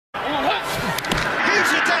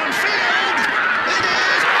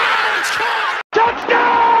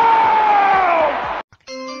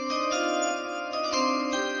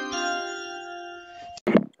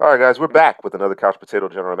All right, guys, we're back with another Couch Potato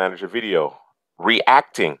General Manager video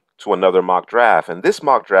reacting to another mock draft. And this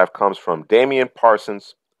mock draft comes from Damian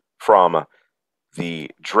Parsons from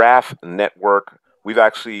the Draft Network. We've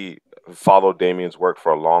actually followed Damian's work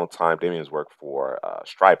for a long time. Damian's worked for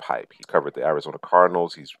Stripe Hype. He covered the Arizona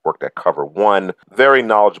Cardinals. He's worked at Cover One. Very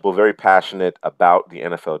knowledgeable, very passionate about the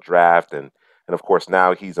NFL draft. And of course,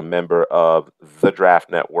 now he's a member of the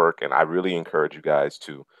Draft Network. And I really encourage you guys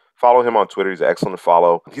to follow him on Twitter. He's an excellent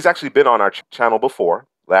follow. He's actually been on our channel before.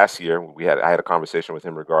 Last year, I had a conversation with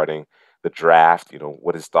him regarding the draft,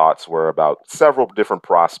 what his thoughts were about several different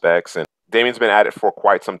prospects. And Damian's been at it for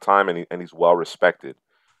quite some time, and he's well respected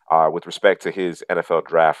with respect to his NFL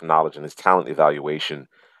draft knowledge and his talent evaluation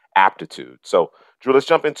aptitude. So, Drew, let's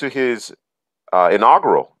jump into his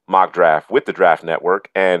inaugural mock draft with the Draft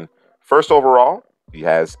Network. And first overall, he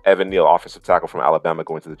has Evan Neal, offensive tackle from Alabama,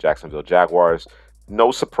 going to the Jacksonville Jaguars.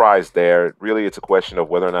 No surprise there. Really, it's a question of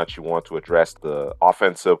whether or not you want to address the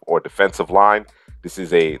offensive or defensive line. This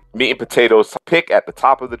is a meat and potatoes pick at the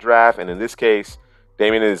top of the draft, and in this case,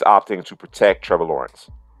 Damian is opting to protect Trevor Lawrence.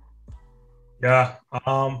 Yeah,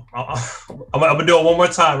 I'm gonna do it one more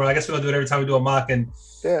time. Right? I guess we're gonna do it every time we do a mock, and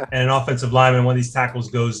an offensive lineman, one of these tackles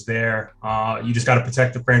goes there. You just got to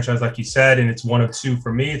protect the franchise, like you said, and it's one of two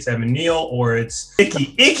for me. It's Evan Neal or it's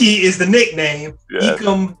Icky. Icky is the nickname. Yes.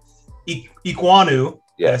 Ikwanu.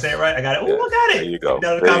 Did I say it right? I got it. Oh, look at it. There you go.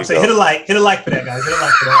 Hit a like for that, guys. Hit a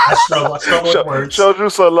like for that. I struggle with words. Show Drew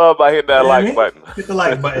some love by hitting that like button. Hit the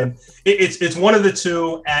like button. It's one of the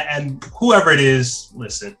two, and whoever it is,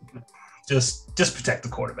 listen, just protect the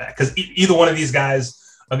quarterback, because either one of these guys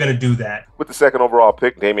are going to do that. With the second overall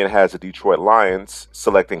pick, Damian has the Detroit Lions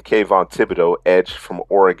selecting Kayvon Thibodeau, edge from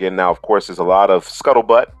Oregon. Now, of course, there's a lot of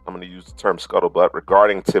scuttlebutt. I'm going to use the term scuttlebutt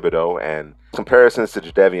regarding Thibodeau and comparisons to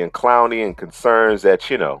Jadeveon Clowney and concerns that,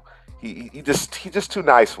 he just too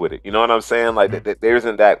nice with it. You know what I'm saying? Like, there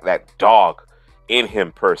isn't that dog in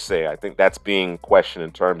him per se. I think that's being questioned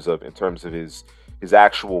in terms of his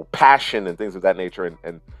actual passion and things of that nature.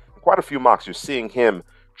 And quite a few mocks, you're seeing him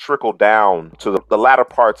trickle down to the latter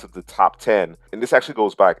parts of the top 10. And this actually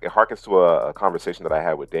goes back, it harkens to a conversation that I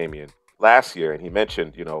had with Damian last year. And he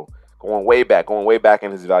mentioned, going way back in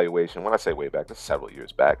his evaluation. When I say way back, that's several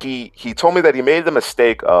years back. He told me that he made the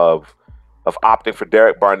mistake of opting for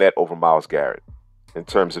Derek Barnett over Myles Garrett in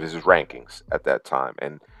terms of his rankings at that time.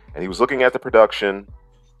 And he was looking at the production,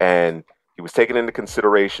 and he was taking into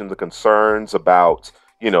consideration the concerns about,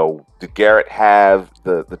 did Garrett have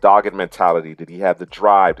the dogged mentality? Did he have the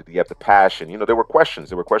drive? Did he have the passion? There were questions.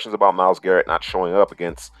 There were questions about Myles Garrett not showing up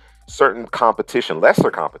against certain competition,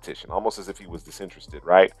 lesser competition, almost as if he was disinterested,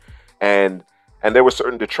 right? And there were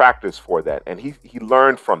certain detractors for that. And he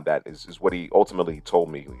learned from that is what he ultimately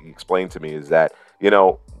told me. He explained to me is that,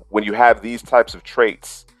 when you have these types of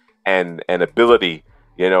traits and ability,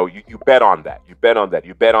 you bet on that. You bet on that.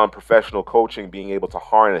 You bet on professional coaching being able to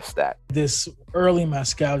harness that. This early in my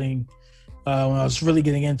scouting, when I was really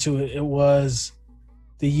getting into it, it was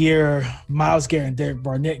the year Myles Garrett and Derek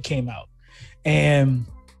Barnett came out. And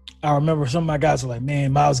I remember some of my guys were like,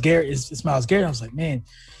 man, Myles Garrett is Myles Garrett. I was like, man,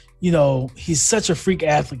 he's such a freak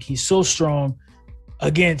athlete. He's so strong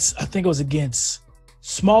I think it was against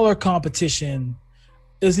smaller competition.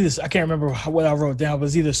 It was either, I can't remember what I wrote down, but it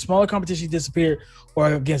was either smaller competition disappeared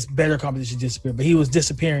or against better competition disappeared. But he was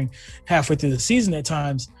disappearing halfway through the season at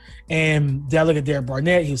times. And then I look at Derek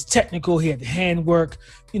Barnett. He was technical. He had the handwork,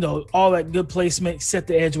 all that good placement, set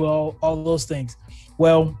the edge well, all those things.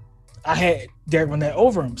 Well, I had Derek Barnett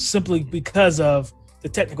over him simply because of the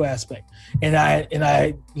technical aspect. And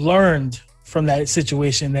I learned from that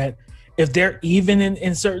situation that if they're even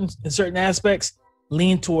in certain aspects,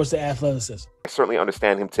 lean towards the athleticism. I certainly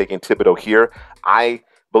understand him taking Thibodeau here. I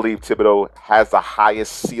believe Thibodeau has the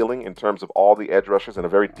highest ceiling in terms of all the edge rushers and a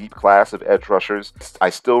very deep class of edge rushers. I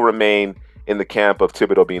still remain in the camp of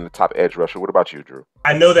Thibodeau being the top edge rusher. What about you, Drew?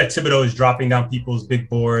 I know that Thibodeau is dropping down people's big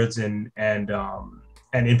boards and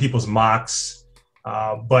in people's mocks,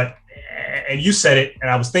 but you said it, and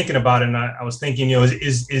I was thinking about it, and I was thinking,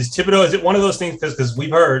 is Thibodeau, is it one of those things, because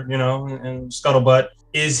we've heard, and scuttlebutt,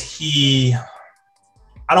 is he,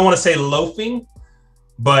 I don't want to say loafing,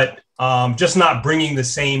 but just not bringing the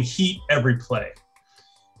same heat every play.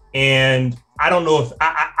 And I don't know if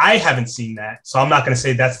I haven't seen that, so I'm not going to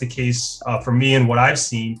say that's the case for me and what I've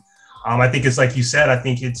seen. I think it's like you said. I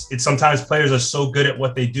think it's sometimes players are so good at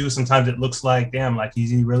what they do. Sometimes it looks like, damn, like is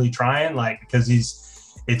he really trying? Like, because he's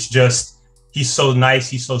so nice,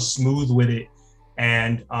 he's so smooth with it.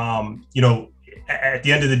 And at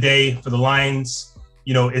the end of the day, for the Lions,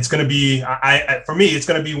 it's going to be, for me, it's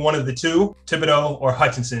going to be one of the two, Thibodeau or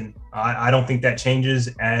Hutchinson. I don't think that changes.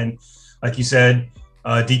 And like you said,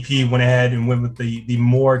 DP went ahead and went with the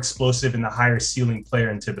more explosive and the higher ceiling player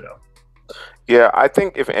in Thibodeau. Yeah, I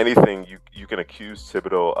think if anything, you can accuse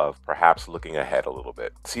Thibodeau of perhaps looking ahead a little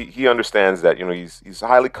bit. He understands that he's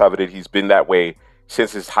highly coveted. He's been that way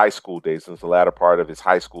since his high school days, since the latter part of his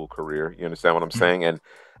high school career. You understand what I'm saying? And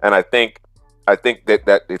I think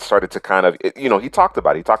that it started to kind of he talked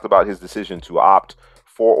about his decision to opt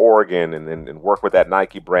for Oregon and work with that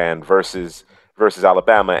Nike brand versus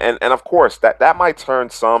Alabama, and of course that might turn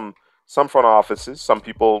some front offices, some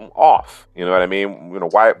people off. You know what I mean?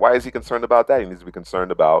 Why is he concerned about that? He needs to be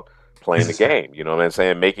concerned about playing the game. You know what I'm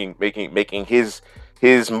saying? Making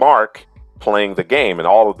his mark playing the game, and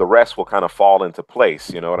all of the rest will kind of fall into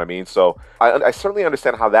place. You know what I mean? So I certainly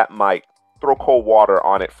understand how that might throw cold water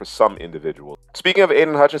on it for some individuals. Speaking of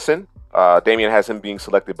Aiden Hutchinson, Damian has him being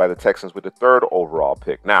selected by the Texans with the 3rd overall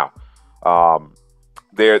pick. Now,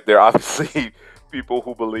 they're obviously people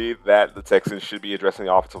who believe that the Texans should be addressing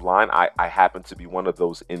the offensive line. I happen to be one of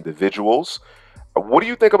those individuals. What do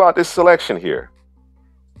you think about this selection here?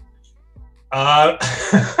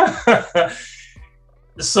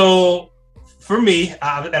 So for me,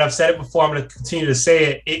 and I've said it before, I'm going to continue to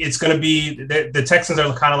say it. It's going to be the Texans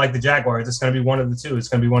are kind of like the Jaguars. It's going to be one of the two. It's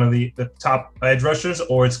going to be one of the top edge rushers,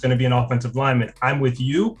 or it's going to be an offensive lineman. I'm with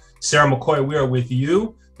you, Sarah McCoy. We are with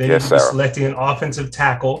you. They need to be selecting an offensive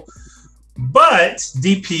tackle. But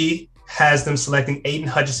DP has them selecting Aiden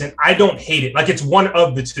Hutchinson. I don't hate it. Like, it's one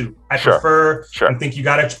of the two. I prefer. I think you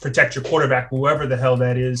got to protect your quarterback, whoever the hell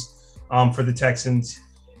that is, for the Texans.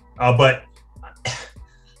 But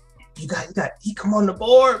you got Ecom on the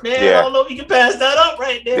board, man. I don't know if you can pass that up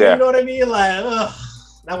right there. Yeah. You know what I mean? Like,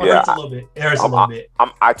 that one hurts a little bit. It hurts a little bit.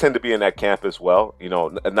 I tend to be in that camp as well.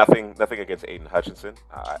 Nothing against Aiden Hutchinson.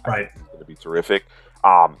 I think he's going to be terrific.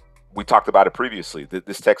 We talked about it previously.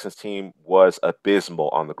 This Texans team was abysmal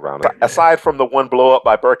on the ground. Right. Aside from the one blow up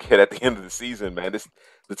by Burkhead at the end of the season, man,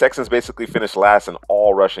 the Texans basically finished last in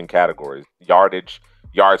all rushing categories: yardage,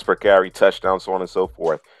 yards per carry, touchdowns, so on and so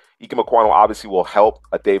forth. Ike Mekwonu obviously will help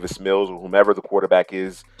a Davis Mills or whomever the quarterback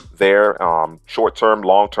is there, short term,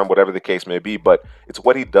 long term, whatever the case may be. But it's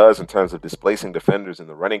what he does in terms of displacing defenders in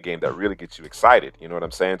the running game that really gets you excited. You know what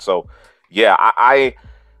I'm saying? So, yeah,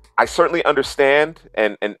 I certainly understand,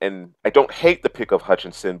 and I don't hate the pick of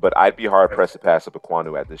Hutchinson, but I'd be hard pressed to pass up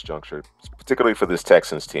Ekwonu at this juncture, particularly for this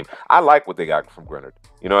Texans team. I like what they got from Grenard.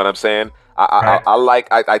 You know what I'm saying?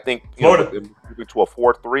 I think moving to a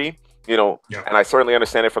 4-3. And I certainly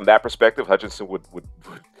understand it from that perspective. Hutchinson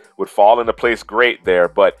would fall into place great there,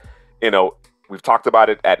 but we've talked about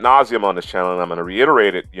it ad nauseum on this channel, and I'm going to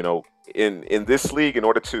reiterate it. In this league, in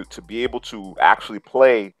order to be able to actually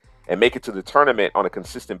play and make it to the tournament on a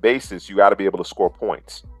consistent basis, you got to be able to score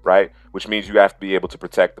points, right? Which means you have to be able to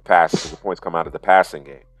protect the pass because the points come out of the passing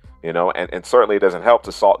game. And certainly it doesn't help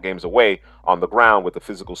to salt games away on the ground with the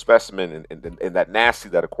physical specimen and that nasty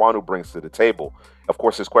that Ekwonu brings to the table. Of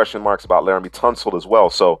course, there's question marks about Laramie Tunsil as well.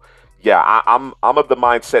 So, yeah, I'm of the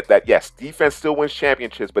mindset that, yes, defense still wins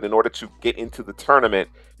championships, but in order to get into the tournament,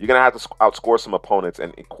 you're going to have to outscore some opponents,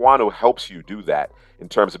 and Ekwonu helps you do that in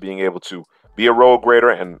terms of being able to be a road grader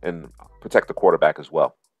and protect the quarterback as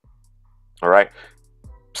well. All right.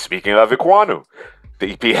 Speaking of Ekwonu,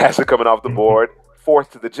 the EP has it coming off the board.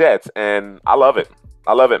 4th to the Jets, and I love it.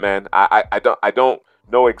 I love it, man. I don't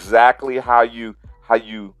know exactly how you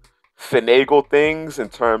finagle things in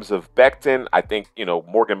terms of Becton. I think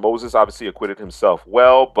Morgan Moses obviously acquitted himself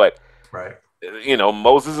well, but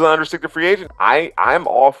Moses is an unrestricted free agent. I'm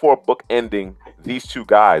all for bookending these two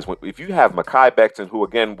guys. If you have Mekhi Becton, who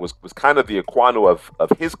again was kind of the Ekwonu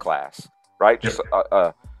of his class, right? Just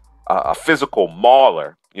a physical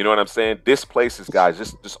mauler. You know what I'm saying? Displaces guys.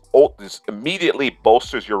 Just immediately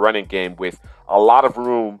bolsters your running game with a lot of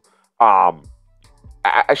room.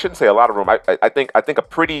 I shouldn't say a lot of room. I think a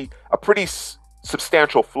pretty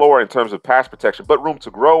substantial floor in terms of pass protection, but room to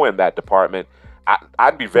grow in that department.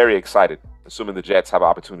 I'd be very excited, assuming the Jets have an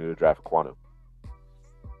opportunity to draft Ekwonu.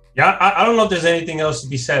 Yeah, I don't know if there's anything else to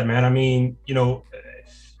be said, man. I mean,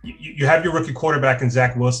 you have your rookie quarterback in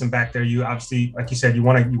Zach Wilson back there. You obviously, like you said, you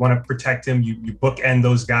want to protect him. You bookend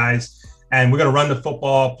those guys, and we're gonna run the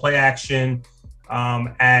football, play action.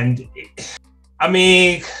 And I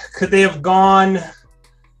mean, could they have gone,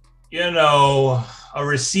 a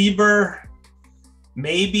receiver,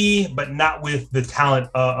 maybe, but not with the talent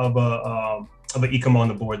of a Ecom on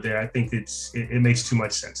the board there. I think it makes too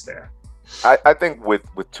much sense there. I think with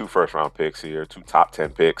 2 first-round picks here, 2 top 10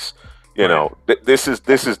 picks, You know, this is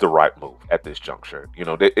the right move at this juncture. You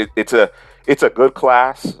know, it's a good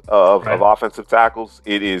class of offensive tackles.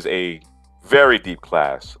 It is a very deep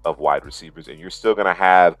class of wide receivers, and you're still going to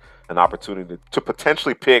have an opportunity to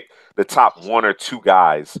potentially pick the top 1 or 2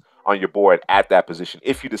 guys on your board at that position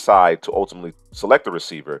if you decide to ultimately select the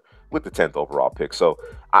receiver with the 10th overall pick. So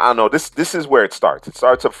I don't know. This is where it starts. It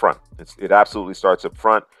starts up front. It absolutely starts up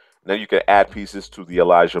front. And then you can add pieces to the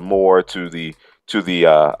Elijah Moore, to the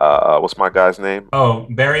what's my guy's name? Oh,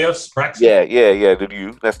 Barrios, Braxton? Yeah.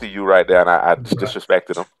 That's the U right there, and I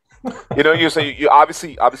disrespected him. You know, you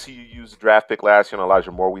obviously you used the draft pick last year on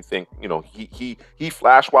Elijah Moore. We think, you know, he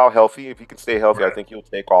flashed while healthy. If he can stay healthy, I think he'll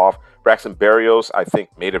take off. Braxton Barrios, I think,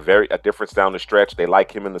 made a difference down the stretch. They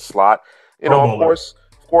like him in the slot. You know,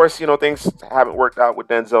 of course, you know, things haven't worked out with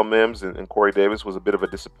Denzel Mims, and Corey Davis was a bit of a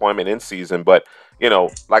disappointment in season. But, you know,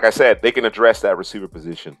 like I said, they can address that receiver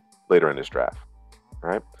position later in this draft. All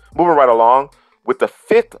right. Moving right along with the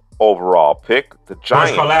 5th overall pick, the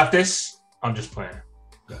Giants. Karlaftis. I'm just playing.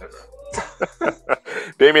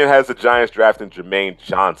 Damian has the Giants drafting Jermaine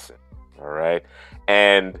Johnson. All right.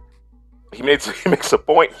 And he makes a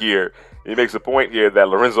point here. He makes a point here that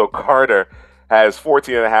Lorenzo Carter has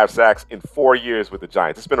 14.5 sacks in 4 years with the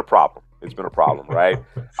Giants. It's been a problem. Right?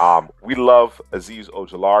 We love Azeez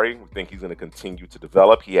Ojulari. We think he's going to continue to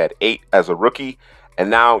develop. He had 8 as a rookie. And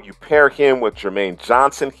now you pair him with Jermaine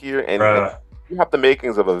Johnson here, and you have the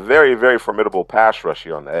makings of a very, very formidable pass rush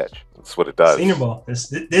here on the edge. That's what it does. Senior Bowl. This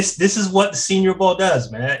is what the Senior Bowl does,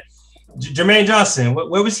 man. Jermaine Johnson,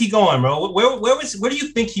 where was he going, bro? Where do you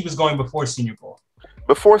think he was going before Senior Bowl?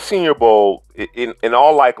 Before Senior Bowl, in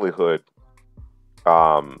all likelihood,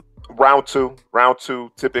 round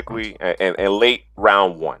two typically, and late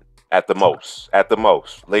round 1 at the most,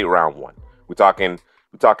 late round 1. We're talking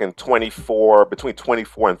 24, between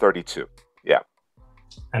 24 and 32. Yeah.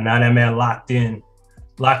 And now that man locked in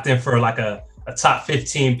for like a top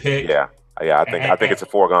 15 pick. Yeah. I think it's a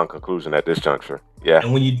foregone conclusion at this juncture. Yeah.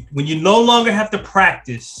 And when you no longer have to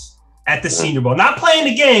practice at the Senior Bowl, not playing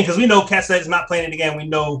the game, because we know Cat is not playing in the game. We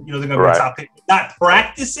know, you know, they're going to be a top pick. Not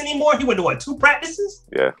practice anymore. He went to 2 practices?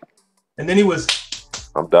 Yeah. And then he was.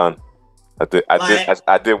 I'm done.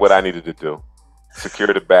 I did what I needed to do.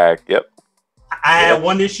 Secure the bag. Yep. I had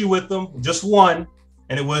one issue with him, just one,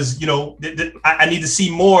 and it was, you know, I need to see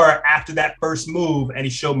more after that first move, and he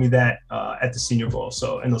showed me that at the Senior Bowl,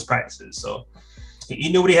 so in those practices. So he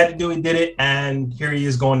knew what he had to do, he did it, and here he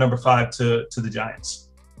is going number 5 to the Giants.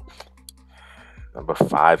 Number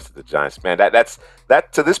 5 to the Giants, man.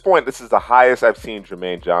 That to this point, this is the highest I've seen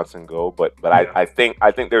Jermaine Johnson go. But yeah. I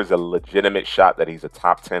think there's a legitimate shot that he's a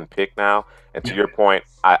top 10 pick now. And to your point,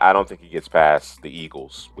 I don't think he gets past the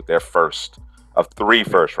Eagles with their first of 3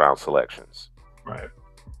 first-round selections. Right.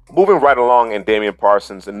 Moving right along in Damian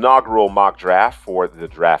Parsons' inaugural mock draft for the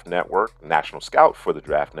Draft Network, national scout for the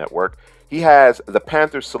Draft Network, he has the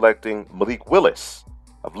Panthers selecting Malik Willis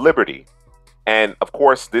of Liberty. And, of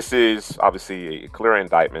course, this is obviously a clear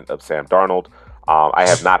indictment of Sam Darnold. I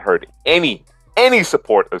have not heard any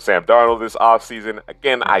support of Sam Darnold this offseason.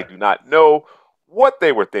 Again, I do not know what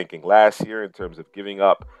they were thinking last year in terms of giving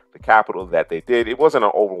up the capital that they did. It wasn't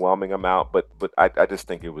an overwhelming amount, but I just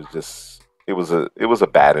think it was a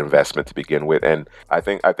bad investment to begin with. And I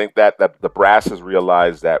think that the brass has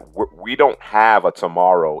realized that we don't have a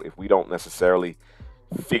tomorrow if we don't necessarily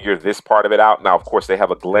figure this part of it out. Now, of course, they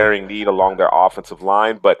have a glaring need along their offensive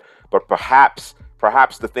line, but perhaps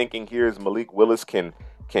the thinking here is Malik Willis can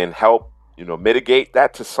help, you know, mitigate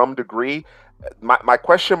that to some degree. My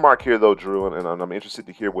question mark here, though, Drew, and I'm interested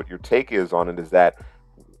to hear what your take is on it, is that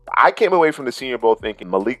I came away from the Senior Bowl thinking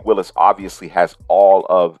Malik Willis obviously has all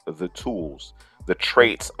of the tools. The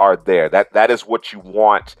traits are there. That is what you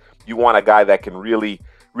want. You want a guy that can really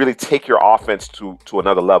take your offense to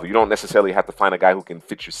another level. You don't necessarily have to find a guy who can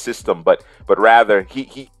fit your system, but rather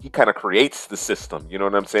he kind of creates the system. You know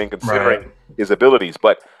what I'm saying? Considering his abilities.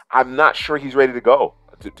 But I'm not sure he's ready to go,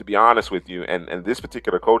 to be honest with you. And this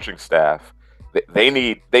particular coaching staff, they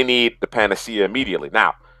need the panacea immediately.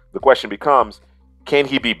 Now, the question becomes, can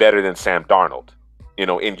he be better than Sam Darnold, you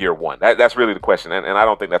know, in year 1? That's really the question. And I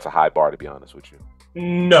don't think that's a high bar, to be honest with you.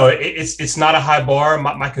 No, it's not a high bar.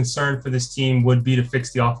 My concern for this team would be to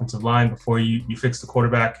fix the offensive line before you fix the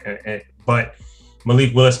quarterback. But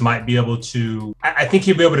Malik Willis might be able to. I think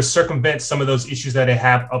he'll be able to circumvent some of those issues that they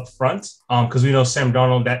have up front. Because we know Sam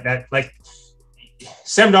Darnold,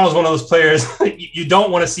 Sam Darnold is one of those players you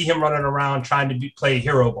don't want to see him running around trying to play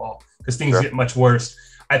hero ball because things get much worse.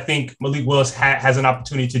 I think Malik Willis has an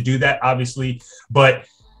opportunity to do that, obviously. But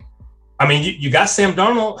I mean, you got Sam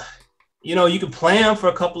Darnold. You know, you can play him for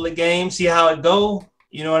a couple of games, see how it go.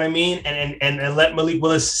 You know what I mean? And let Malik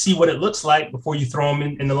Willis see what it looks like before you throw him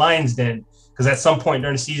in the Lions den. Because at some point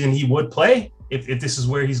during the season, he would play if this is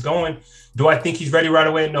where he's going. Do I think he's ready right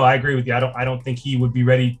away? No, I agree with you. I don't think he would be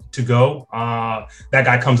ready to go. That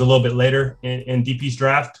guy comes a little bit later in DP's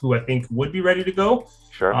draft, who I think would be ready to go.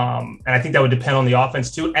 Sure. And I think that would depend on the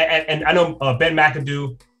offense too. And I know Ben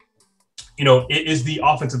McAdoo, you know, is the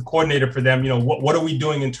offensive coordinator for them. You know, what are we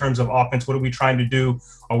doing in terms of offense? What are we trying to do?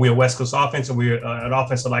 Are we a West Coast offense? Are we an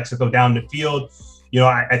offense that likes to go down the field? You know,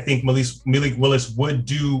 I think Malik Willis would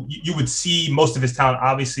do, you would see most of his talent,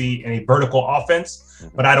 obviously, in a vertical offense,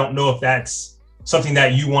 but I don't know if that's something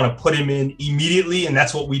that you want to put him in immediately. And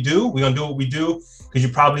that's what we do. We're going to do what we do, because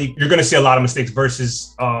you're going to see a lot of mistakes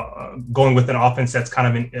versus going with an offense that's kind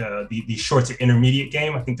of in the short to intermediate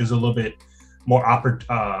game. I think there's a little bit more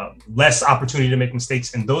less opportunity to make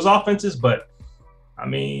mistakes in those offenses. But I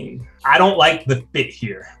mean, I don't like the fit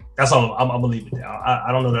here. That's all. I'm gonna leave it there.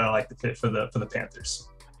 I don't know that I like the fit for the Panthers.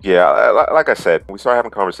 Yeah, like I said, we started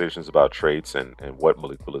having conversations about traits and what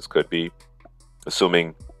Malik Willis could be,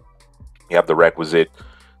 assuming you have the requisite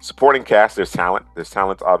supporting cast. There's talent. There's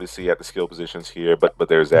talent, obviously, at the skill positions here, but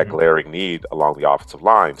there's that glaring need along the offensive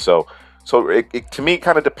line. So it to me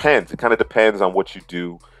kind of depends. It kind of depends on what you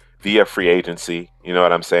do via free agency. You know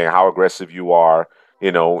what I'm saying? How aggressive you are,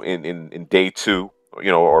 you know, in day two, you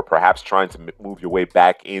know, or perhaps trying to move your way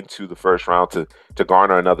back into the first round to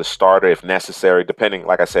garner another starter if necessary, depending,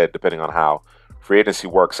 like I said, depending on how free agency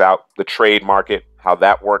works out, the trade market, how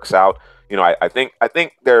that works out. You know, I think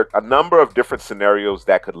there are a number of different scenarios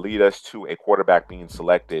that could lead us to a quarterback being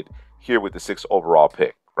selected here with the 6th overall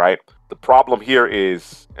pick, right? The problem here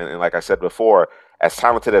is, and like I said before, as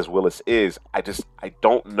talented as Willis is, I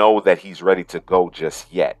don't know that he's ready to go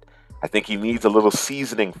just yet. I think he needs a little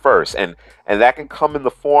seasoning first, and that can come in the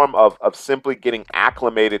form of simply getting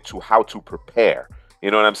acclimated to how to prepare. You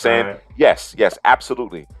know what I'm saying? Right. Yes,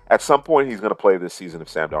 absolutely. At some point, he's going to play this season if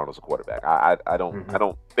Sam Darnold's a quarterback. I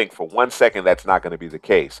don't think for one second that's not going to be the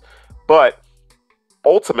case. But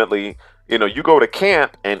ultimately, you know, you go to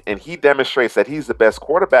camp and he demonstrates that he's the best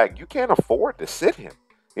quarterback. You can't afford to sit him.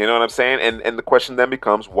 You know what I'm saying? And the question then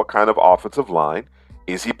becomes, what kind of offensive line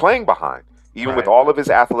is he playing behind? Even with all of his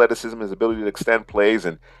athleticism, his ability to extend plays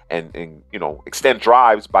and you know, extend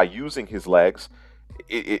drives by using his legs,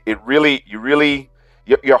 you're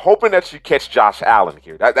hoping that you catch Josh Allen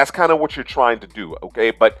here. That's kind of what you're trying to do,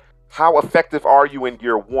 okay? But how effective are you in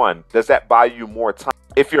year one? Does that buy you more time?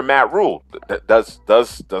 If you're Matt Rule, does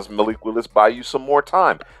Malik Willis buy you some more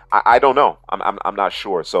time? I don't know. I'm not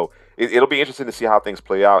sure. So it'll be interesting to see how things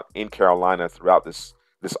play out in Carolina throughout this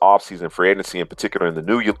offseason, free agency in particular, in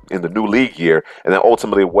the new league year, and then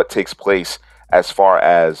ultimately what takes place as far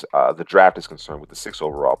as the draft is concerned with the 6th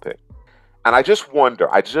overall pick. And I just wonder,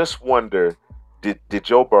 did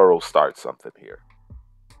Joe Burrow start something here?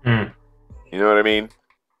 You know what I mean?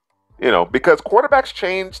 You know, because quarterbacks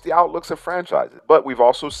change the outlooks of franchises, but we've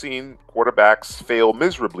also seen quarterbacks fail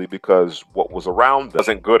miserably because what was around them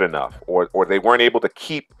wasn't good enough, or they weren't able to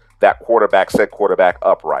keep that said quarterback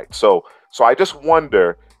upright. So I just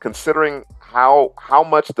wonder, considering how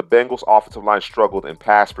much the Bengals offensive line struggled in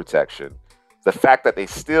pass protection, the fact that they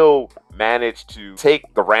still managed to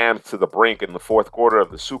take the Rams to the brink in the 4th quarter of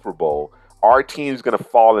the Super Bowl, our team's going to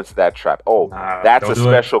fall into that trap. Oh, that's a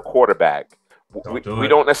special quarterback. We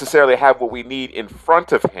don't necessarily have what we need in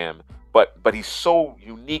front of him, but he's so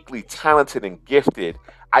uniquely talented and gifted.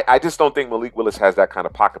 I just don't think Malik Willis has that kind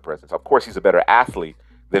of pocket presence. Of course, he's a better athlete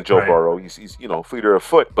than Joe Burrow. He's you know, fleeter of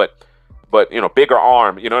foot, but you know, bigger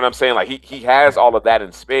arm. You know what I'm saying? Like he has all of that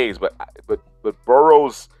in spades, but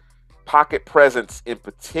Burrow's pocket presence in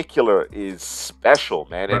particular is special,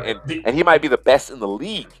 man, and he might be the best in the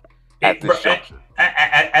league at this juncture.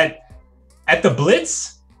 At the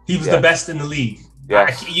blitz, he was the best in the league.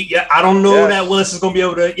 Yes. I don't know that Willis is going to be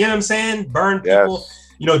able to, you know what I'm saying, burn people.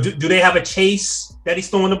 You know, do they have a chase that he's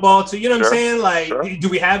throwing the ball to? You know what I'm saying? Like, do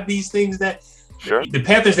we have these things that the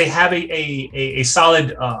Panthers, they have a solid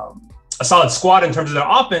squad in terms of their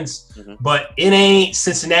offense, but it ain't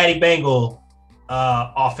Cincinnati Bengal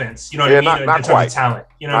offense. You know what I mean? Not in terms quite. of talent.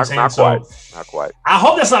 You know what I'm saying? Not quite. I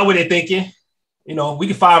hope that's not what they're thinking. You know, we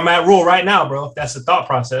can fire Matt Rule right now, bro, if that's the thought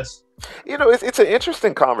process. You know, it's an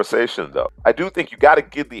interesting conversation, though. I do think you got to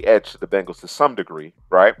give the edge to the Bengals to some degree,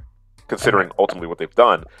 right? Considering ultimately what they've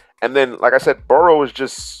done. And then, like I said, Burrow is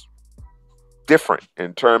just different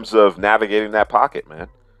in terms of navigating that pocket, man.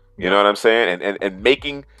 You know what I'm saying? And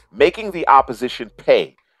making the opposition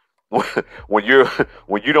pay when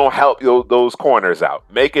you don't help those corners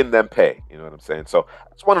out, making them pay. You know what I'm saying? So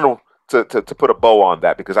I just wanted to put a bow on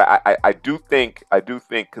that, because I do think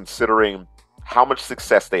considering how much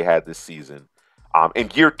success they had this season, in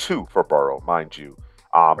year 2 for Burrow, mind you.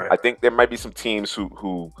 I think there might be some teams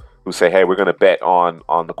who say, hey, we're going to bet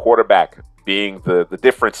on the quarterback being the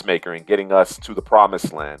difference maker and getting us to the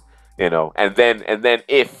promised land, and then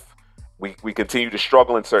if we continue to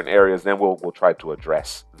struggle in certain areas, then we'll try to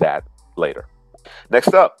address that later.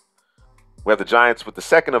 Next up, we have the Giants with the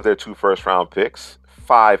second of their 2 first-round picks,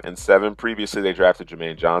 5 and 7. Previously, they drafted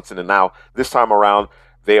Jermaine Johnson, and now this time around,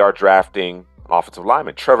 they are drafting an offensive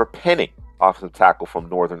lineman, Trevor Penning, offensive tackle from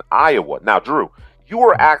Northern Iowa. Now, Drew, you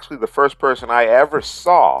were actually the first person I ever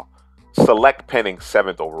saw select Penning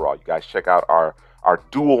 7th overall. You guys check out our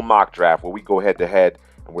dual mock draft where we go head-to-head,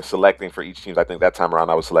 and we're selecting for each team. I think that time around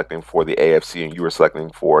I was selecting for the AFC, and you were selecting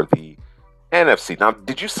for the NFC. Now,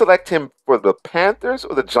 did you select him for the Panthers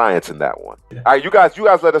or the Giants in that one? Yeah. All right, you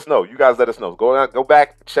guys let us know. Go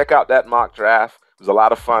back, check out that mock draft. It was a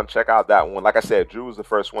lot of fun. Check out that one. Like I said, Drew was the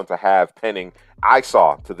first one to have Penning I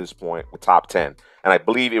saw to this point with top 10. And I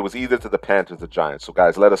believe it was either to the Panthers or the Giants. So,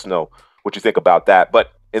 guys, let us know what you think about that.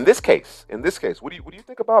 But in this case, what do you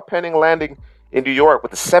think about Penning landing in New York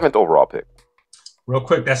with the 7th overall pick? Real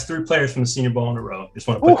quick, that's 3 players from the Senior Bowl in a row. Just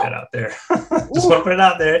want to put that out there. Just want to put it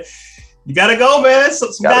out there. You got to go, man.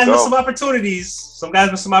 Some guys missed some opportunities. Some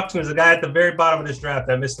guys missed some opportunities. A guy at the very bottom of this draft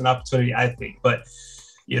that missed an opportunity, I think. But,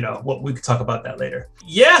 we could talk about that later.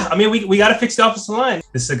 Yeah, I mean, we got to fix the offensive line.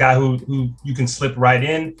 This is a guy who you can slip right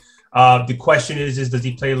in. The question is does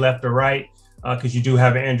he play left or right? Because you do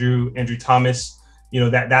have Andrew Thomas.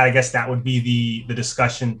 That I guess that would be the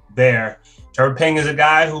discussion there. Trevor Penning is a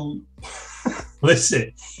guy who,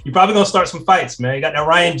 listen, you're probably going to start some fights, man. You got that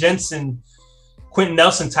Ryan Jensen, Quentin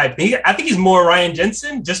Nelson type thing. I think he's more Ryan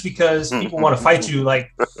Jensen just because people want to fight you.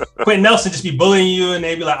 Like Quentin Nelson just be bullying you and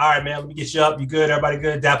they be like, all right, man, let me get you up. You good? Everybody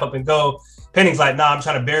good? Dap up and go. Penning's like, nah, I'm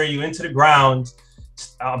trying to bury you into the ground.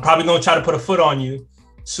 I'm probably going to try to put a foot on you.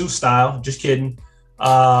 Sue style. Just kidding.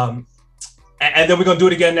 And then we're going to do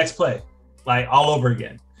it again next play. Like all over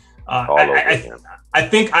again. I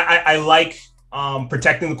think I like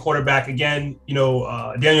protecting the quarterback again.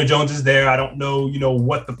 Daniel Jones is there. I don't know,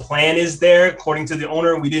 what the plan is there. According to the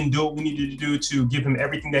owner, we didn't do what we needed to do to give him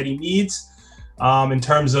everything that he needs in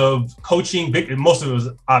terms of coaching. Most of it was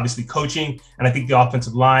obviously coaching, and I think the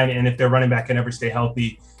offensive line. And if their running back can ever stay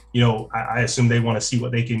healthy, I assume they want to see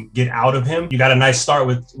what they can get out of him. You got a nice start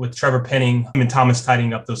with Trevor Penning and Thomas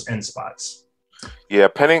tidying up those end spots. Yeah,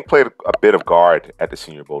 Penning played a bit of guard at the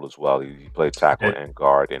Senior Bowl as well. He played tackle and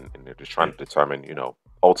guard, and they're just trying to determine,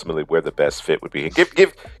 ultimately where the best fit would be. And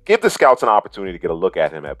give the scouts an opportunity to get a look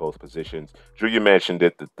at him at both positions. Drew, you mentioned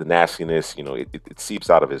it, the nastiness, it seeps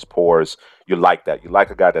out of his pores. You like that. You like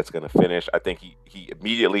a guy that's going to finish. I think he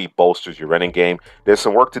immediately bolsters your running game. There's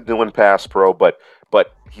some work to do in pass pro, but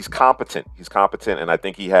he's competent. He's competent, and I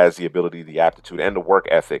think he has the ability, the aptitude, and the work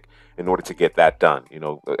ethic in order to get that done.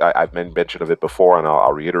 I've mentioned of it before, and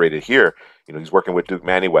I'll reiterate it here. He's working with Duke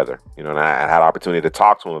Manyweather, and I had an opportunity to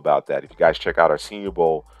talk to him about that. If you guys check out our Senior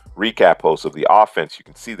Bowl recap post of the offense, you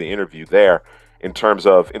can see the interview there in terms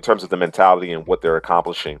of the mentality and what they're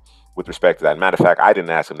accomplishing with respect to that. Matter of fact, I didn't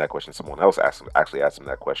ask him that question. Someone else asked him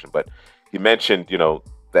that question, but he mentioned,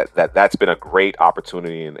 that's been a great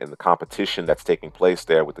opportunity in the competition that's taking place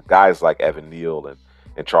there with the guys like Evan Neal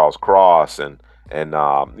and Charles Cross and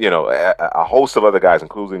a host of other guys,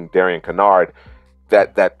 including Darian Kennard,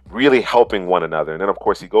 that really helping one another. And then, of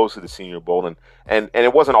course, he goes to the Senior Bowl, and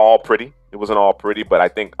it wasn't all pretty. It wasn't all pretty, but I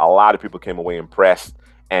think a lot of people came away impressed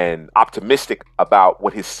and optimistic about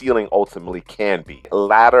what his ceiling ultimately can be.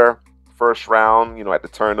 Latter first round, at the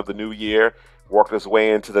turn of the new year, worked his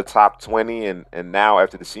way into the top 20, and now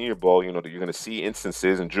after the Senior Bowl, you're going to see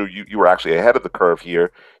instances, and Drew, you were actually ahead of the curve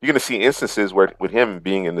here. You're going to see instances where with him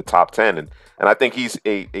being in the top 10, and I think he's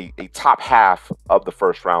a top half of the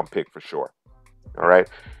first round pick for sure. All right.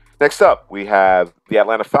 Next up, we have the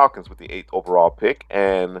Atlanta Falcons with the 8th overall pick,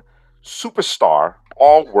 and superstar,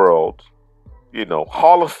 all-world,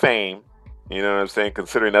 Hall of Fame. You know what I'm saying?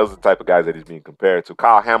 Considering those are the type of guys that he's being compared to.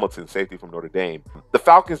 Kyle Hamilton, safety from Notre Dame. The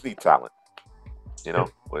Falcons need talent.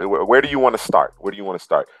 Where do you want to start?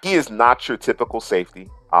 He is not your typical safety,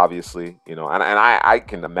 obviously, and I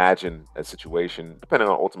can imagine a situation, depending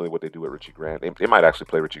on ultimately what they do with Richie Grant. They might actually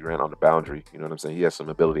play Richie Grant on the boundary. You know what I'm saying? He has some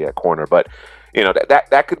ability at corner, but,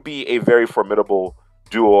 that could be a very formidable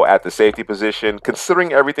duo at the safety position.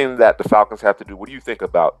 Considering everything that the Falcons have to do, what do you think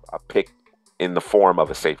about a pick in the form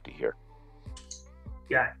of a safety here?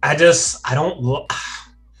 Yeah, I don't look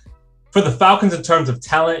for the Falcons in terms of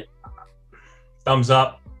talent. Thumbs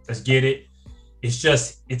up. Let's get it. It's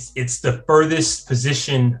just it's the furthest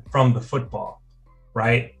position from the football,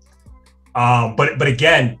 right? But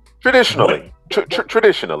again, traditionally,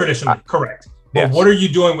 Traditionally, correct. But yes. What are you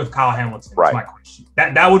doing with Kyle Hamilton? Right. That's my question.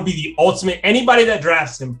 That would be the ultimate. Anybody that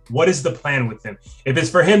drafts him, what is the plan with him? If it's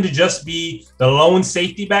for him to just be the lone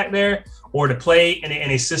safety back there, or to play in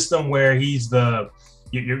a system where he's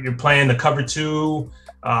you're playing the cover two,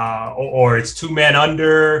 or it's 2 men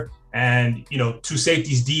under and 2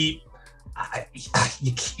 safeties deep.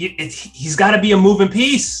 He's got to be a moving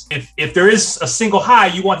piece. If there is a single high,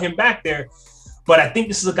 you want him back there. But I think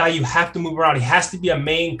this is a guy you have to move around. He has to be a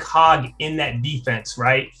main cog in that defense,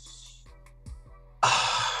 right?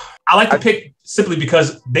 I like to pick simply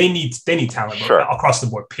because they need talent across the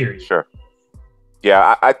board, period. Sure.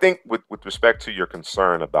 Yeah, I think with respect to your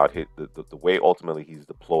concern about the way ultimately he's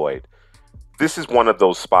deployed, this is one of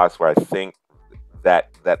those spots where I think that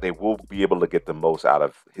they will be able to get the most out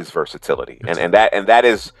of his versatility. And that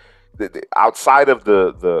is outside of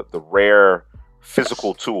the rare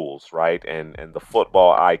physical tools, right? And the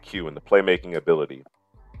football IQ and the playmaking ability.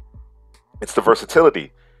 It's the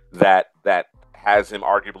versatility that has him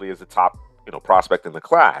arguably as the top, prospect in the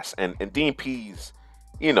class. And Dean Pease,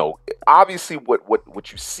 obviously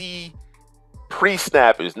what you see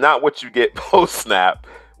pre-snap is not what you get post-snap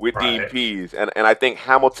with Dean Pease. And I think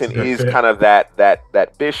Hamilton is kind of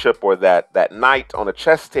that bishop or that knight on a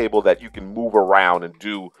chess table that you can move around and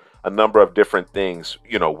do a number of different things,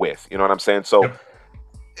 with, you know what I'm saying? So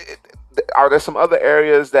are there some other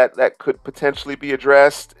areas that could potentially be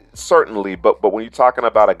addressed? Certainly, but when you're talking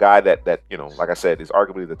about a guy that like I said, is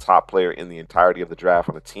arguably the top player in the entirety of the draft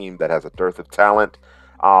on a team that has a dearth of talent,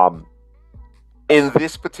 in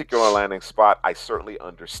this particular landing spot, I certainly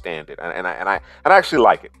understand it, and I actually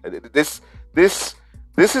like it. This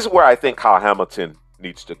is where I think Kyle Hamilton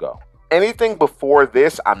needs to go. Anything before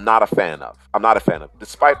this, I'm not a fan of.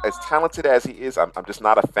 Despite as talented as he is, I'm just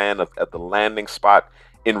not a fan of the landing spot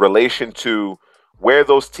in relation to where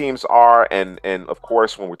those teams are. And of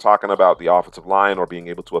course, when we're talking about the offensive line or being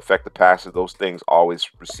able to affect the passes, those things always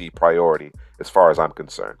receive priority as far as I'm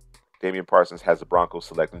concerned. Damian Parsons has the Broncos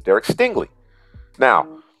selecting Derek Stingley.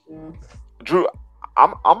 Now, Drew,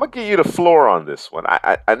 I'm gonna give you the floor on this one.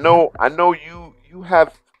 I know you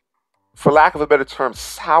have, for lack of a better term,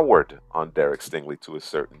 soured on Derek Stingley to a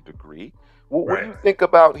certain degree. What do you think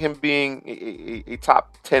about him being a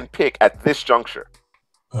top 10 pick at this juncture?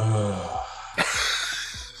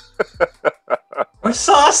 Where's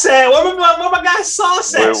Sauce at? Where my guy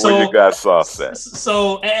Sauce at? Where you got Sauce at?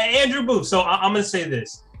 So Andrew Booth. So I'm gonna say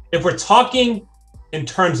this: if we're talking in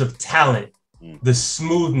terms of talent, the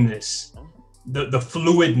smoothness, the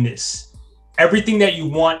fluidness, everything that you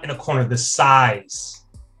want in a corner, the size,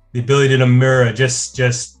 the ability to mirror, just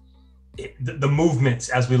the movements,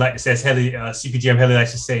 as we like to say, as CPGM Helly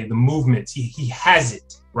likes to say, the movements. He has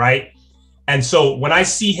it, right? And so when I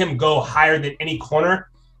see him go higher than any corner,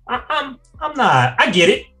 I'm not. I get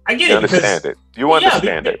it. You understand it. You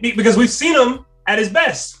understand it because we've seen him at his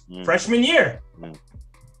best freshman year,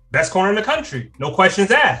 best corner in the country, no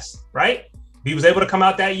questions asked, right? He was able to come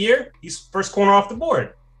out that year. He's first corner off the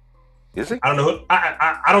board. Is he? I don't know.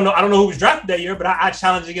 I don't know who was drafted that year, but I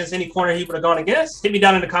challenge against any corner he would have gone against. Hit me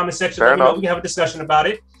down in the comment section. Let me know. We can have a discussion about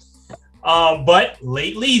it. But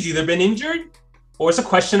lately, he's either been injured or it's a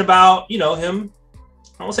question about him.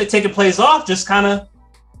 I won't say taking plays off, just kind of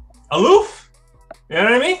aloof. You know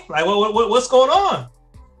what I mean? Like what's going on?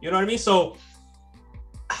 You know what I mean? So.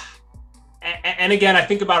 And again, I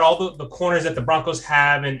think about all the corners that the Broncos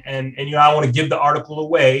have, and I want to give the article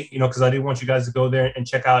away, because I didn't want you guys to go there and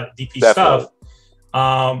check out DP stuff.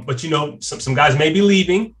 But some guys may be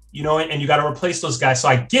leaving, and you got to replace those guys. So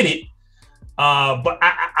I get it, but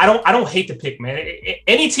I don't hate the pick, man.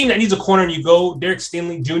 Any team that needs a corner and you go Derek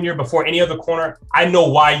Stingley Jr. before any other corner, I know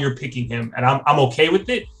why you're picking him, and I'm okay with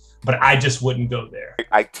it. But I just wouldn't go there.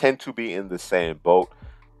 I tend to be in the same boat.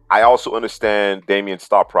 I also understand Damian's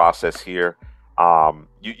thought process here.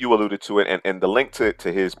 You alluded to it, and the link to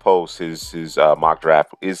his post, his mock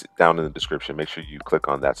draft is down in the description. Make sure you click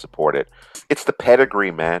on that, support it. It's the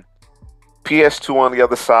pedigree, man. PS2 on the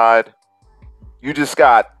other side. You just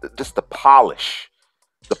got the polish.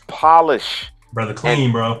 The polish. Brother,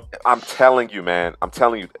 clean, bro. I'm telling you, man. I'm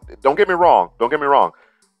telling you. Don't get me wrong.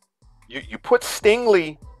 You put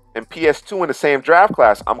Stingley and PS2 in the same draft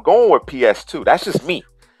class. I'm going with PS2. That's just me.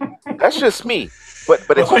 But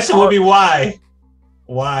the question would be why?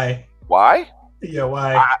 Why? Yeah,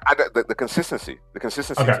 why? The consistency.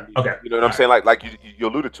 Okay. You know what I'm saying? Like you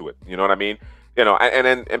alluded to it. You know what I mean?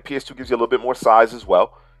 And PS2 gives you a little bit more size as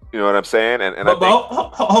well. You know what I'm saying? And but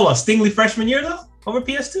hold on, Stingley freshman year though over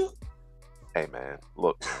PS2. Hey man,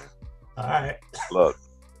 look. All right. Look,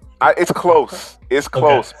 it's close. It's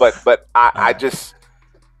close, okay. but I just.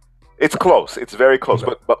 It's close. It's very close.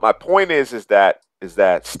 Okay. But my point is that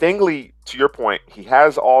Stingley, to your point, he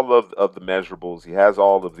has all of the measurables. He has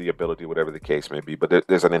all of the ability, whatever the case may be. But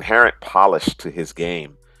there's an inherent polish to his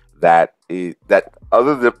game that the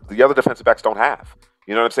other defensive backs don't have.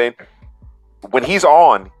 You know what I'm saying? When he's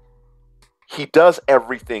on, he does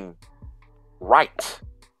everything right.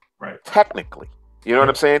 Right. Technically. You know what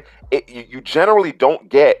I'm saying? You generally don't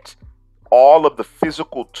get all of the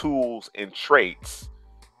physical tools and traits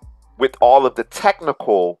with all of the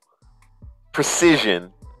technical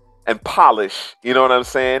precision and polish, you know what I'm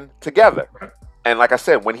saying, together. And like I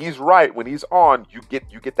said, when he's right, when he's on, you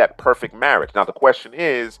get that perfect marriage. Now the question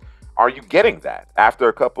is, are you getting that after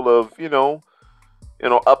a couple of,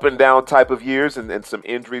 up and down type of years and some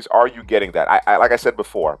injuries? Are you getting that? I like I said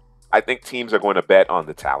before, I think teams are going to bet on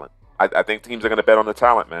the talent. I think teams are going to bet on the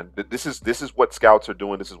talent, man. This is what scouts are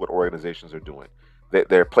doing. This is what organizations are doing.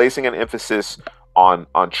 They're placing an emphasis on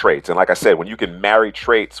traits. And like I said, when you can marry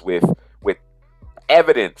traits with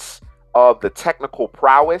evidence of the technical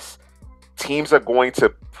prowess, teams are going to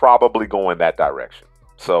probably go in that direction.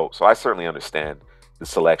 So I certainly understand the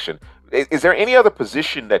selection. Is there any other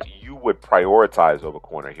position that you would prioritize over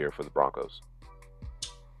corner here for the Broncos?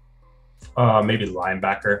 Maybe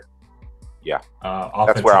linebacker. Yeah.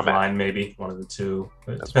 Offensive line, maybe one of the two.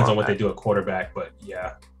 It depends on what they do at quarterback, but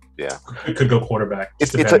yeah. Yeah, it could go quarterback.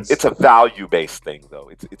 It's a value-based thing,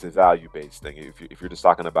 though. It's a value-based thing. If you're just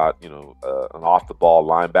talking about an off-the-ball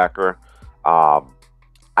linebacker,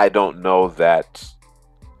 I don't know that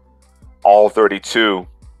all 32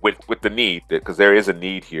 with the need, because there is a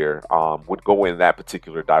need here, would go in that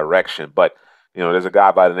particular direction. But there's a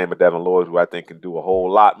guy by the name of Devin Lloyd who I think can do a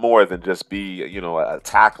whole lot more than just be a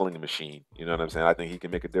tackling machine. You know what I'm saying? I think he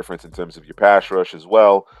can make a difference in terms of your pass rush as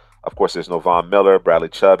well. Of course, there's no Von Miller. Bradley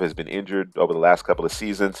Chubb has been injured over the last couple of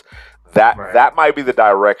seasons. That might be the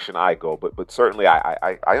direction I go. But certainly, I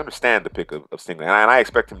understand the pick of Stingley, and I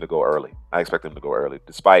expect him to go early.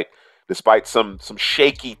 Despite some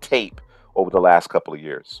shaky tape over the last couple of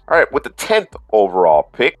years. All right, with the 10th overall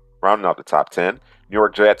pick, rounding out the top 10, New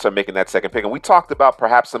York Jets are making that second pick, and we talked about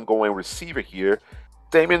perhaps them going receiver here.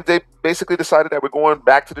 Damian, they basically decided that we're going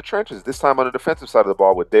back to the trenches, this time on the defensive side of the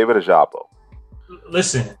ball with David Ojabo.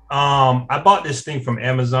 Listen, I bought this thing from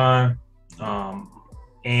Amazon,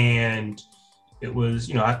 and it was,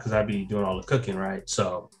 because I'd be doing all the cooking, right?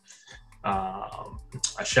 So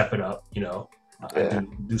I chef it up, I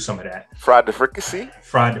do some of that. Fried the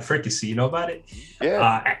fricassee, you know about it?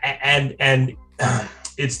 Yeah. And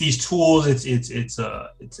it's these tools. It's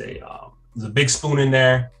a there's a big spoon in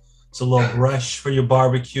there. It's a little brush for your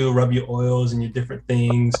barbecue, rub your oils and your different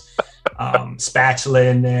things. Spatula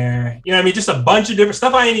in there, just a bunch of different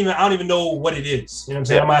stuff. I don't even know what it is. You know what I'm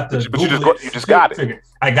saying? I'm gonna have to Google it. You just got it.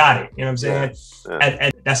 I got it. You know what I'm saying? Yeah.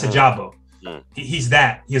 And that's Ojabo. He's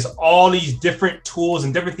that. He has all these different tools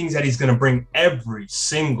and different things that he's gonna bring every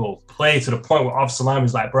single play, to the point where offensive lineman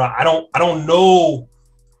is like, bro, I don't know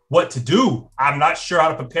what to do. I'm not sure how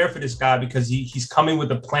to prepare for this guy, because he's coming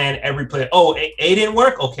with a plan every play. Oh, A didn't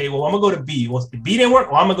work? Okay, well, I'm gonna go to B. Well, if B didn't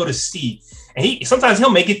work, well, I'm gonna go to C. And sometimes he'll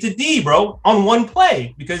make it to D, bro, on one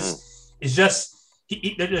play, because it's just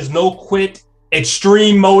there's no quit,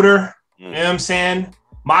 extreme motor. You know what I'm saying?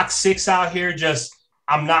 Mach 6 out here. Just,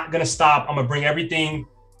 I'm not gonna stop. I'm gonna bring everything,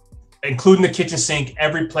 including the kitchen sink,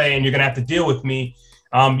 every play, and you're gonna have to deal with me.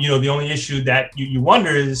 The only issue that you wonder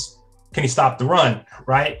is, can he stop the run,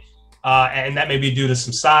 right? And that may be due to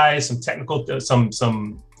some size, some technical, some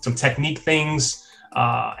technique things.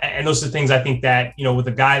 And those are the things I think that, with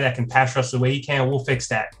a guy that can pass rush the way he can, we'll fix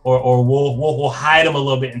that, or we'll hide him a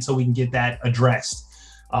little bit until we can get that addressed.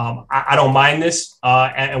 I don't mind this.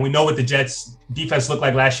 And we know what the Jets defense looked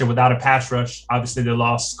like last year without a pass rush. Obviously they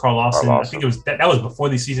lost Carl Lawson. I think it was that was before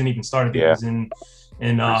the season even started. Yeah. It was in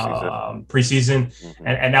preseason.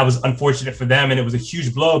 And that was unfortunate for them. And it was a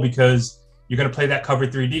huge blow, because you're going to play that cover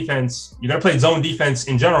 3 defense. You're going to play zone defense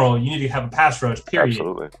in general. You need to have a pass rush, period.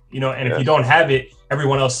 Absolutely. And if you don't have it,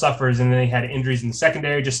 everyone else suffers. And then they had injuries in the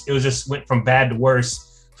secondary. It went from bad to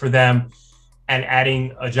worse for them. And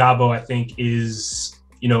adding Ojabo, I think, is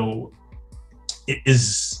in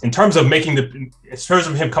terms of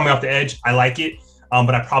him coming off the edge, I like it.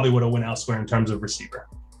 But I probably would have went elsewhere in terms of receiver.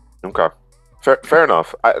 Okay. Fair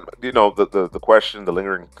enough. The question, the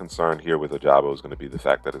lingering concern here with Ojabo is going to be the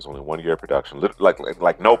fact that it's only 1 year production,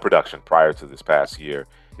 like no production prior to this past year.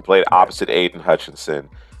 He played opposite Aiden Hutchinson.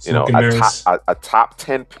 A top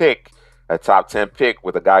 10 pick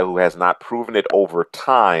with a guy who has not proven it over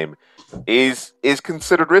time is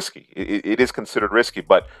considered risky. It is considered risky,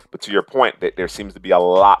 but to your point, that there seems to be a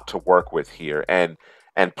lot to work with here, and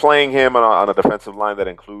And playing him on a defensive line that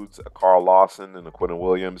includes a Carl Lawson and a Quentin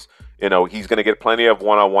Williams, he's going to get plenty of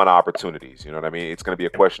one-on-one opportunities. You know what I mean? It's going to be a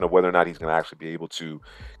question of whether or not he's going to actually be able to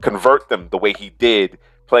convert them the way he did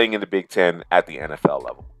playing in the Big Ten at the NFL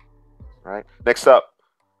level. Right. Next up,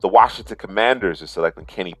 the Washington Commanders are selecting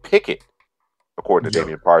Kenny Pickett, according to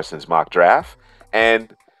Damian Parsons' mock draft.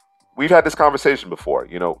 And we've had this conversation before.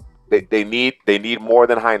 They need more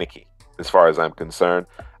than Heineke, as far as I'm concerned.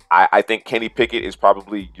 I think Kenny Pickett is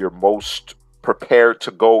probably your most prepared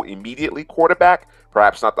to go immediately quarterback.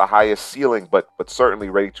 Perhaps not the highest ceiling, but certainly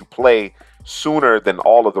ready to play sooner than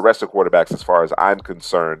all of the rest of quarterbacks, as far as I'm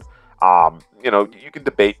concerned. You can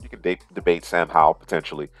debate Sam Howell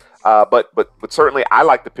potentially, but certainly I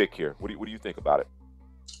like the pick here. What do you think about it?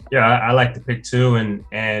 Yeah, I like the pick too, and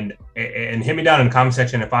hit me down in the comment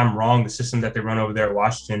section if I'm wrong. The system that they run over there at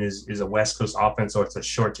Washington is a West Coast offense, or it's a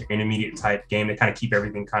short to intermediate type game. They kind of keep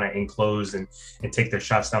everything kind of enclosed and take their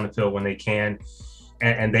shots down the field when they can,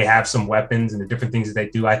 and they have some weapons and the different things that they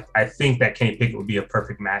do. I think that Kenny Pickett would be a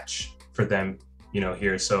perfect match for them,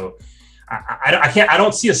 here. So I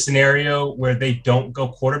don't see a scenario where they don't go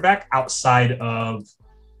quarterback outside of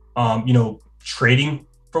trading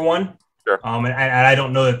for one. Sure. And I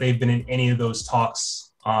don't know that they've been in any of those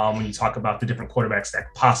talks when you talk about the different quarterbacks that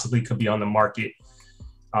possibly could be on the market.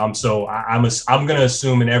 So I'm going to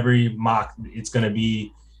assume in every mock it's going to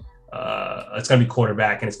be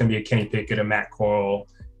quarterback, and it's going to be a Kenny Pickett, a Matt Corral,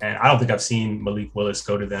 and I don't think I've seen Malik Willis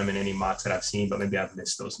go to them in any mocks that I've seen, but maybe I've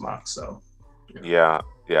missed those mocks. So yeah,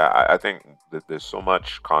 I think that there's so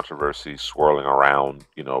much controversy swirling around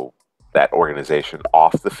that organization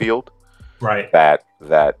off the field. Right. That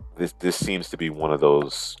this seems to be one of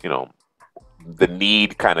those, the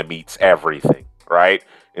need kind of meets everything, right?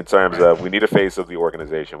 In terms of, we need a face of the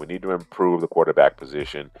organization. We need to improve the quarterback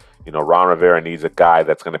position. Ron Rivera needs a guy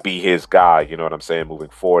that's going to be his guy, you know what I'm saying, moving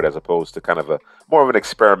forward, as opposed to kind of more of an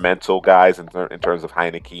experimental guys in terms of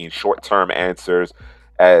Heineke and short-term answers,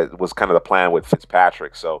 as was kind of the plan with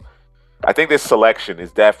Fitzpatrick. So I think this selection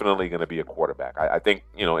is definitely going to be a quarterback. I think,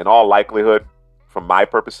 in all likelihood, from my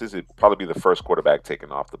purposes, it'd probably be the first quarterback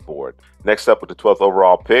taken off the board. Next up with the 12th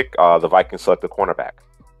overall pick, the Vikings select a cornerback.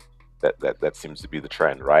 That seems to be the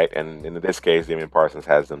trend, right? And in this case, Damian Parsons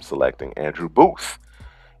has them selecting Andrew Booth.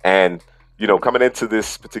 And, coming into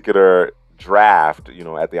this particular draft,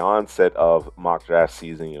 at the onset of mock draft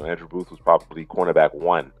season, Andrew Booth was probably cornerback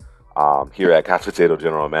one here at Couch Potato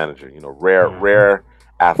General Manager. Rare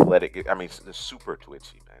athletic. I mean, it's super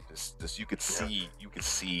twitchy, man. Just you could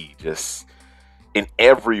see just in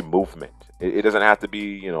every movement. It doesn't have to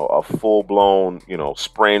be, a full-blown,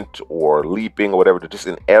 sprint or leaping or whatever. Just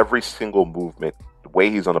in every single movement, the way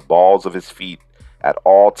he's on the balls of his feet at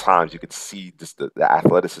all times, you could see just the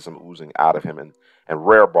athleticism oozing out of him and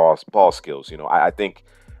rare ball skills. I think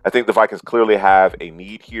the Vikings clearly have a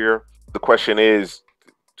need here. The question is,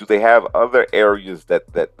 do they have other areas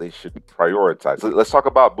that they should prioritize? Let's talk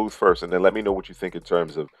about Booth first, and then let me know what you think in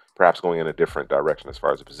terms of perhaps going in a different direction as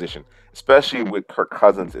far as a position, especially with Kirk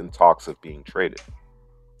Cousins in talks of being traded.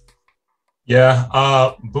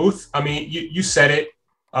 Yeah, Booth, I mean, you said it.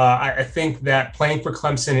 I think that playing for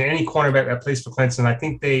Clemson, and any cornerback that plays for Clemson, I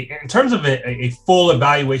think they, in terms of a full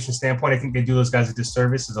evaluation standpoint, I think they do those guys a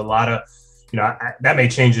disservice. There's a lot of, that may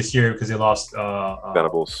change this year because they lost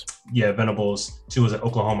Venables. Yeah, Venables too, was at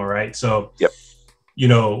Oklahoma, right? So, yep.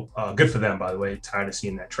 Good for them, by the way. Tired of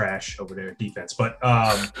seeing that trash over their defense. But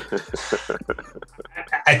I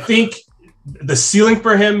think the ceiling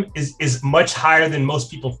for him is much higher than most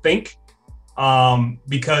people think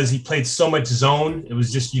because he played so much zone. It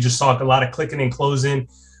was you just saw a lot of clicking and closing.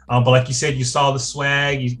 But like you said, you saw the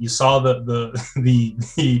swag, you saw the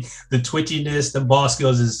twitchiness, the ball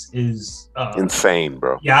skills is insane,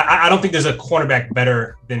 bro. Yeah, I don't think there's a cornerback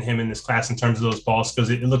better than him in this class in terms of those ball skills.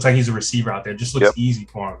 It looks like he's a receiver out there. It just looks easy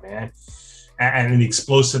for him, man. And the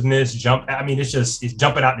explosiveness, it's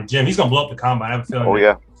jumping out the gym. He's gonna blow up the combine. I have a feeling. Oh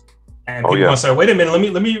yeah. And people are gonna say, wait a minute, let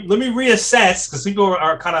me reassess, because people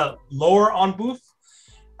are kind of lower on Booth.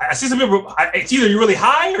 I see some people. It's either you're really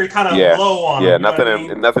high or you're kind of low on. Yeah, him,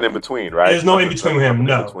 nothing in between, right? There's no in between with him.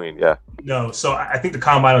 No, yeah. No, so I think the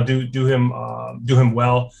combine will do him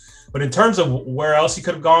well. But in terms of where else he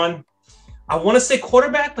could have gone, I want to say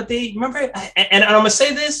quarterback. But they remember, and I'm gonna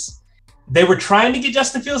say this: they were trying to get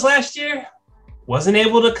Justin Fields last year, wasn't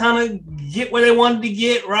able to kind of get where they wanted to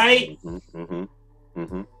get. Right.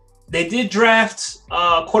 Mm-hmm. They did draft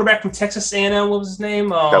quarterback from Texas A&M. What was his name?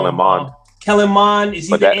 Kellen Mond. Kellen Mond, is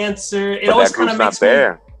he the answer? It always kind of makes me...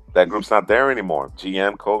 That group's not there anymore.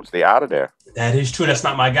 GM, coach, they out of there. That is true. That's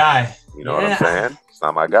not my guy. You know what I'm saying? It's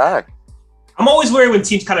not my guy. I'm always worried when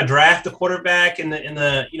teams kind of draft the quarterback in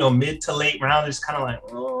the mid to late round. It's kind of like,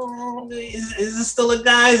 oh, is this still a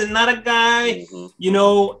guy? Is it not a guy?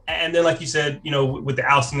 Mm-hmm. And then like you said, with the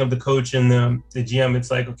ousting of the coach and the GM,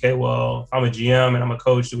 it's like, okay, well, if I'm a GM and I'm a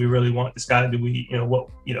coach, do we really want this guy? Do we,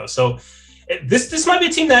 So this might be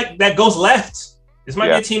a team that goes left. This might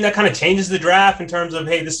be a team that kind of changes the draft in terms of,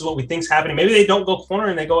 hey, this is what we think's happening. Maybe they don't go corner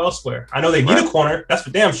and they go elsewhere. I know they need a corner. That's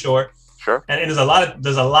for damn sure. Sure. And there's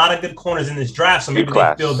a lot of good corners in this draft, so maybe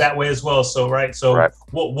they feel that way as well. So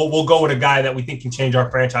we'll go with a guy that we think can change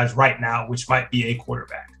our franchise right now, which might be a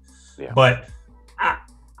quarterback. Yeah. But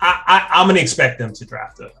I'm going to expect them to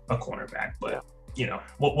draft a cornerback, but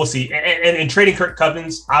we'll see. And trading Kirk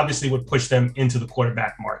Cousins obviously would push them into the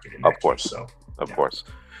quarterback market. Of course. Of course.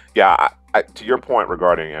 Yeah. To your point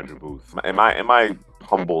regarding Andrew Booth, in my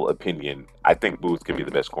humble opinion, I think Booth can be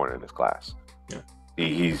the best corner in this class. Yeah.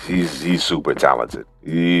 He's super talented.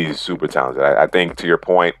 He's super talented. I think, to your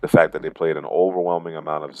point, the fact that they played an overwhelming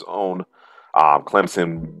amount of zone.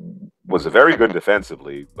 Clemson was very good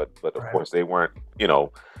defensively, but of course they weren't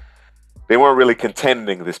really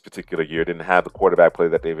contending this particular year. Didn't have the quarterback play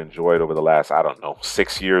that they've enjoyed over the last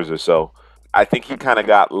 6 years or so. I think he kind of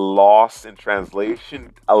got lost in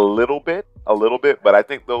translation a little bit, but I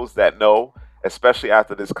think those that know, especially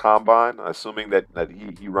after this combine, assuming that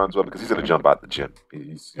he runs well, because he's going to jump out the gym.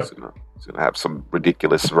 He's going to have some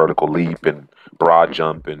ridiculous vertical leap and broad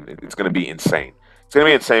jump, and it's going to be insane. It's going to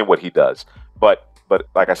be insane what he does. But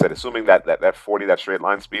like I said, assuming that 40, that straight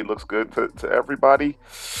line speed looks good to everybody,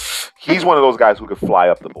 he's one of those guys who could fly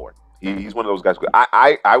up the board. He's one of those guys.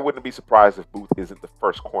 I wouldn't be surprised if Booth isn't the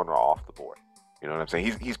first corner off the board. You know what I'm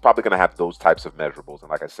saying? He's probably going to have those types of measurables. And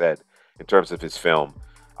like I said, in terms of his film,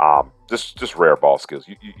 just rare ball skills.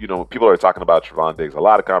 People are talking about Trevon Diggs. A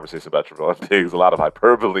lot of conversation about Trevon Diggs, a lot of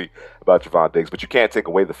hyperbole about Trevon Diggs, but you can't take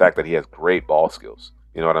away the fact that he has great ball skills.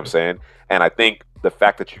 You know what I'm saying? And I think the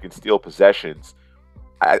fact that you can steal possessions,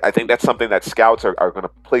 I think that's something that scouts are going to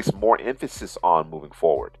place more emphasis on moving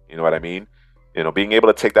forward. You know what I mean? Being able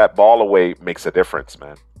to take that ball away makes a difference,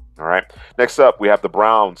 man. All right. Next up, we have the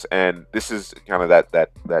Browns, and this is kind of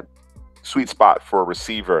that sweet spot for a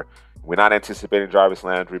receiver. We're not anticipating Jarvis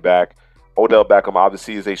Landry back. Odell Beckham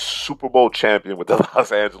obviously is a Super Bowl champion with the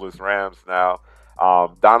Los Angeles Rams now.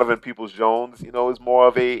 Donovan Peoples-Jones, is more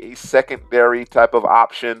of a secondary type of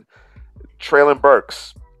option. Traylon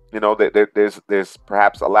Burks, there's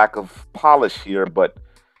perhaps a lack of polish here, but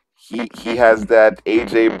he has that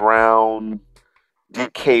A.J. Brown,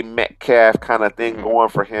 DK Metcalf kind of thing going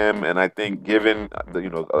for him, and I think given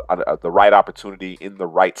the right opportunity in the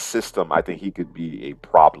right system, I think he could be a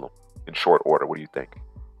problem in short order. What do you think?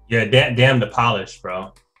 Yeah, damn the polish,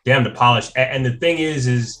 bro. Damn the polish. And the thing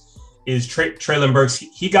is Traylon Burks,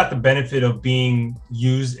 he got the benefit of being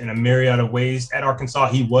used in a myriad of ways at Arkansas.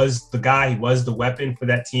 He was the guy, he was the weapon for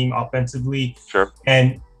that team offensively. Sure.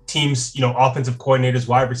 And teams, offensive coordinators,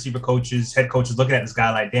 wide receiver coaches, head coaches looking at this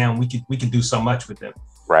guy like, damn, we could do so much with him.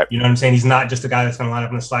 Right. You know what I'm saying? He's not just a guy that's going to line up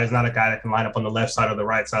on the slide. He's not a guy that can line up on the left side or the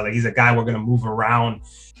right side. Like, he's a guy we're going to move around.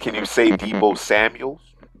 Can you say Deebo Samuel?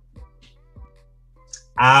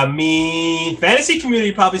 I mean, fantasy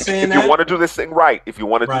community probably saying that. If you want to do this thing right, and you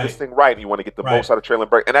want to get the most out of Traylon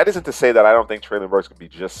Burks, and that isn't to say that I don't think Traylon Burks could be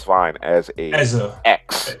just fine as a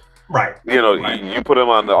X. Right. You put him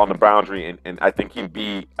on the boundary, and I think he'd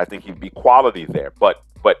be quality there. But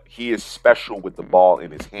he is special with the ball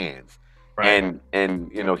in his hands, right.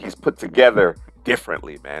 and he's put together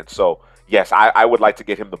differently, man. So yes, I would like to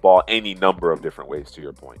get him the ball any number of different ways. To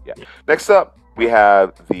your point, yeah. Next up, we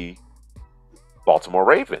have the Baltimore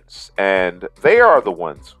Ravens, and they are the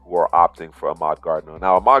ones who are opting for Ahmad Gardner.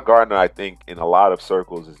 Now, Ahmad Gardner, I think, in a lot of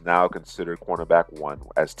circles, is now considered cornerback one,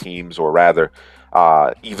 as teams, or rather,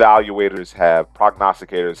 evaluators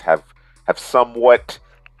prognosticators have somewhat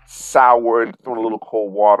soured, thrown a little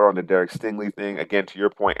cold water on the Derek Stingley thing. Again, to your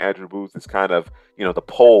point, Andrew Booth is kind of, the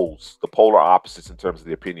polar opposites in terms of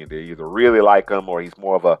the opinion. They either really like him, or he's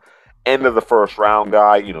more of a end of the first round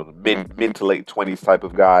guy, the mid to late 20s type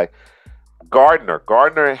of guy.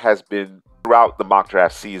 Gardner has been, throughout the mock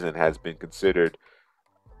draft season, has been considered,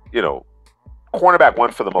 cornerback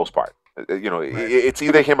one for the most part. It's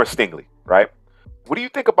either him or Stingley, right? What do you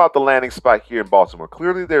think about the landing spot here in Baltimore?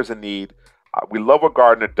 Clearly there's a need. We love what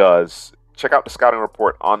Gardner does. Check out the scouting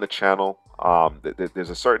report on the channel. There's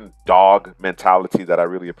a certain dog mentality that I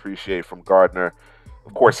really appreciate from Gardner.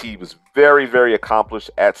 Of course, he was very, very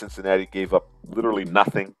accomplished at Cincinnati, gave up literally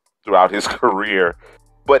nothing throughout his career.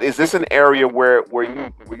 But is this an area where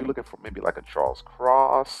you're looking for maybe like a Charles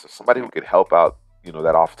Cross, somebody who could help out,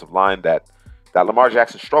 that offensive line that Lamar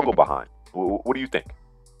Jackson struggled behind? What do you think?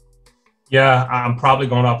 Yeah, I'm probably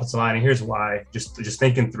going offensive line, and here's why. Just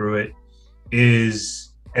thinking through it,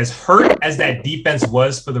 is as hurt as that defense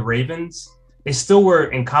was for the Ravens, they still were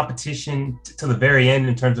in competition to the very end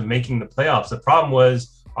in terms of making the playoffs. The problem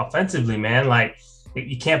was offensively, man. Like,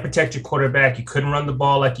 you can't protect your quarterback. You couldn't run the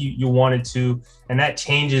ball like you wanted to, and that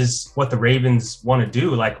changes what the Ravens want to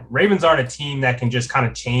do. Like, Ravens aren't a team that can just kind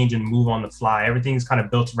of change and move on the fly. Everything's kind of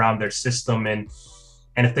built around their system, and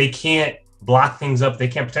if they can't block things up, they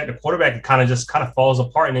can't protect the quarterback, it kind of falls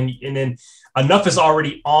apart. And then enough is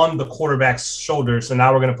already on the quarterback's shoulders. So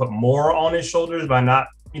now we're going to put more on his shoulders by not,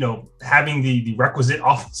 having the requisite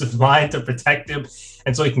offensive line to protect him,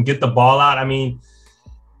 and so he can get the ball out. I mean,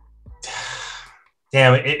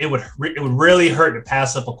 damn, it would really hurt to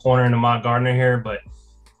pass up a corner in Ahmad Gardner here, but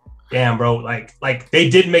damn, bro, like they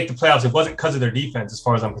did make the playoffs. It wasn't because of their defense, as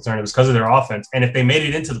far as I'm concerned. It was because of their offense. And if they made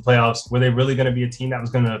it into the playoffs, were they really going to be a team that was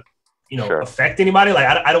going to, sure, affect anybody? Like,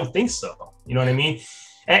 I don't think so. You know what I mean?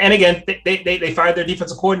 And again, they fired their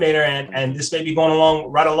defensive coordinator, and this may be going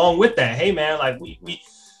right along with that. Hey, man, like we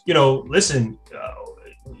listen,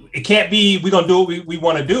 it can't be we're going to do what we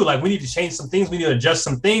want to do. Like, we need to change some things. We need to adjust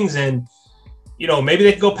some things. And, maybe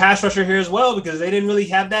they can go pass rusher here as well, because they didn't really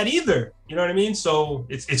have that either. You know what I mean? So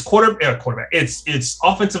it's quarterback. It's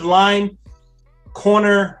offensive line,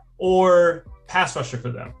 corner, or pass rusher for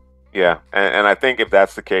them. Yeah, and I think if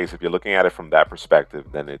that's the case, if you're looking at it from that perspective,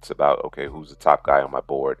 then it's about, okay, who's the top guy on my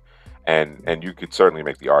board? And you could certainly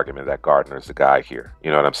make the argument that Gardner is the guy here. You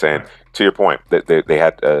know what I'm saying? Right. To your point, they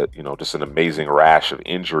had just an amazing rash of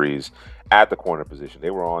injuries at the corner position. They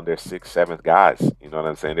were on their 6th, 7th guys. You know what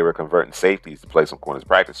I'm saying? They were converting safeties to play some corners.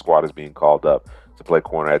 Practice squad is being called up to play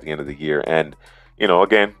corner at the end of the year. And,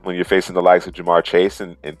 again, when you're facing the likes of Jamar Chase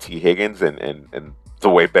and T. Higgins and the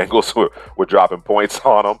way Bengals were dropping points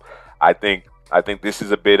on them, I think this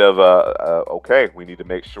is a bit of okay, we need to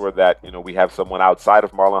make sure that, we have someone outside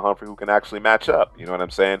of Marlon Humphrey who can actually match up. You know what I'm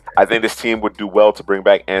saying? I think this team would do well to bring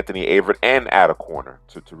back Anthony Averett and add a corner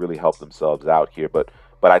to really help themselves out here. But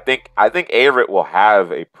I think Averett will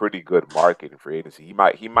have a pretty good market in free agency. He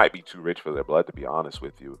might be too rich for their blood, to be honest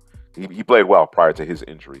with you. He played well prior to his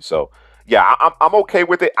injury. So, yeah, I'm okay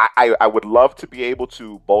with it. I would love to be able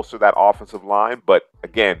to bolster that offensive line. But,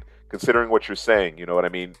 again, considering what you're saying, you know what I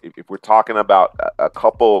mean? If we're talking about a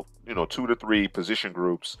couple, 2 to 3 position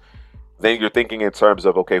groups, then you're thinking in terms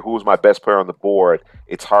of, okay, who's my best player on the board?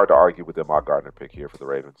 It's hard to argue with the Ahmad Gardner pick here for the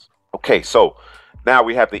Ravens. Okay, so now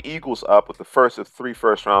we have the Eagles up with the first of 3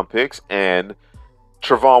 first-round picks, and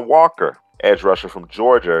Travon Walker, edge rusher from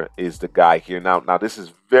Georgia, is the guy here. Now this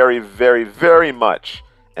is very, very, very much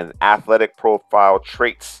an athletic profile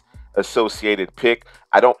traits associated pick.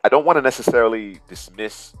 I don't want to necessarily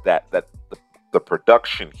dismiss the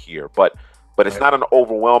production here, but it's not an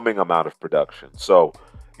overwhelming amount of production. So,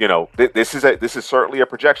 this is certainly a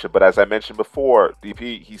projection. But as I mentioned before,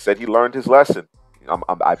 DP, he said he learned his lesson.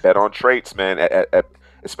 I bet on traits, man.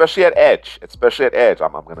 Especially at edge.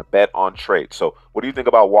 I'm going to bet on traits. So, what do you think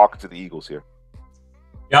about Walker to the Eagles here?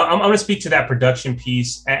 Yeah, I'm going to speak to that production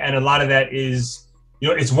piece, and a lot of that is,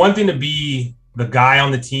 it's one thing to be the guy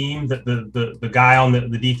on the team, the guy on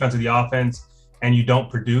the defense or the offense, and you don't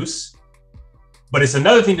produce. But it's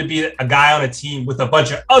another thing to be a guy on a team with a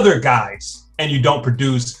bunch of other guys and you don't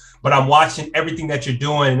produce. But I'm watching everything that you're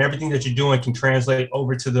doing, and everything that you're doing can translate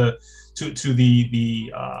over to the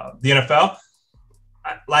NFL.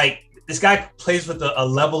 Like, this guy plays with a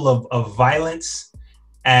level of violence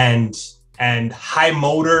and high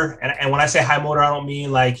motor. And when I say high motor, I don't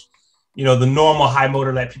mean like, the normal high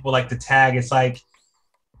motor that people like to tag. It's like,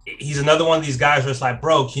 he's another one of these guys where it's like,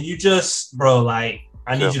 bro, can you just, like,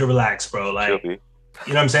 I need you to relax, bro. Like,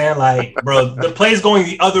 you know what I'm saying? Like, bro, the play's going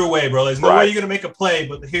the other way, bro. There's no way you're going to make a play,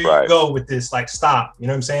 but here you go with this, like, stop. You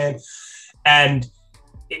know what I'm saying? And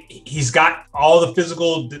he's got all the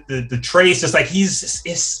physical, the traits. It's like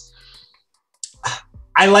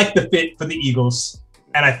I like the fit for the Eagles.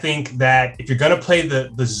 And I think that if you're going to play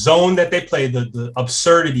the zone that they play, the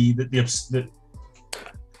absurdity, the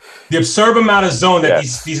absurd amount of zone that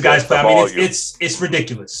these guys play, I mean, it's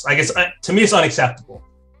ridiculous. Like, to me, it's unacceptable,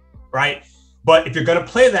 right? But if you're going to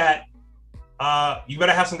play that, you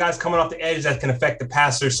better have some guys coming off the edge that can affect the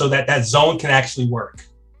passer, so that zone can actually work,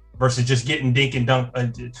 versus just getting dink and dunk.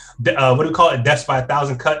 What do we call it? Deaths by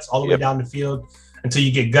 1,000 cuts all the way down the field until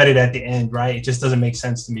you get gutted at the end, right? It just doesn't make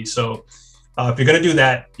sense to me. So if you're going to do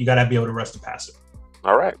that, you got to be able to rush the passer.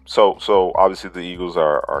 All right. So obviously the Eagles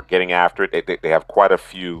are getting after it. They have quite a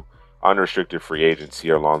few unrestricted free agents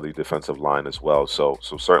here along the defensive line as well. So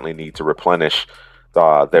certainly need to replenish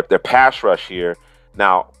their pass rush here.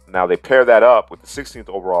 Now Now they pair that up with the 16th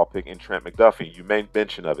overall pick in Trent McDuffie. You made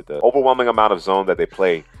mention of it, the overwhelming amount of zone that they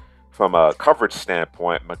play from a coverage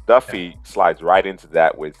standpoint. McDuffie slides right into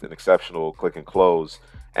that with an exceptional click and close,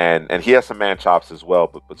 and he has some man chops as well.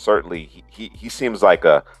 But certainly he seems like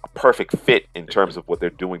a perfect fit in terms of what they're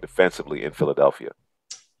doing defensively in Philadelphia.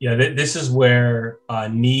 Yeah, this is where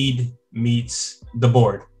need meets the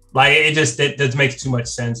board. Like it makes too much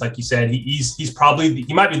sense. Like you said, he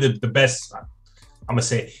might be the best. I'm gonna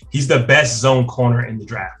say he's the best zone corner in the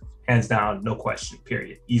draft, hands down, no question.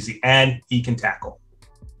 Period. Easy, and he can tackle.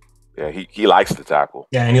 Yeah, he likes to tackle.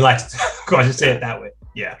 Yeah, and he likes to tackle. I just say it that way.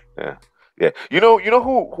 Yeah. You know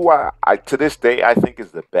who I to this day I think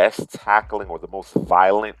is the best tackling or the most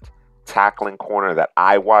violent tackling corner that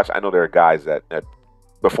I watch. I know there are guys that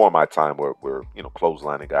before my time were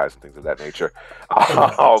clotheslining guys and things of that nature,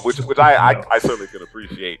 which I certainly can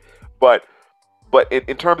appreciate. But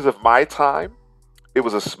in terms of my time, it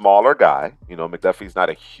was a smaller guy. McDuffie's not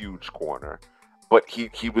a huge corner, but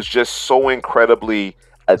he was just so incredibly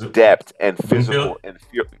adept and physical and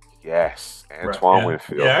yes, Antoine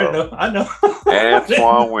Winfield. Yeah, I know.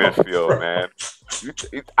 Antoine Winfield, man.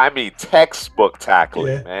 I mean, textbook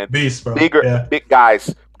tackling, man. Beast, bro. Big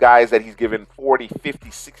guys that he's given 40, 50,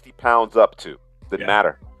 60 pounds up to. Didn't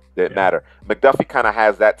matter. McDuffie kind of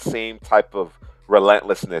has that same type of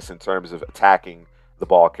relentlessness in terms of attacking the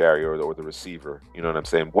ball carrier or the receiver. You know what I'm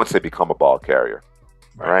saying? Once they become a ball carrier.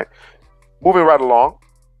 Right. All right. Moving right along.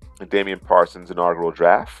 Damian Parsons' inaugural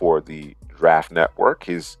draft for the Draft Network.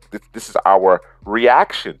 This is our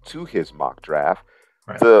reaction to his mock draft.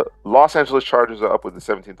 Right. The Los Angeles Chargers are up with the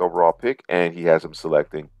 17th overall pick, and he has them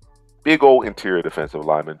selecting big old interior defensive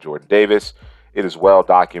lineman Jordan Davis. It is well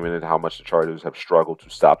documented how much the Chargers have struggled to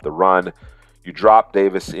stop the run. You drop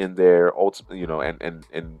Davis in there,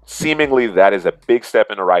 and seemingly that is a big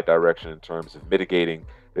step in the right direction in terms of mitigating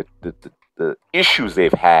the issues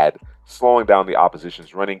they've had slowing down the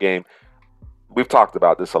opposition's running game. We've talked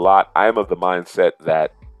about this a lot. I am of the mindset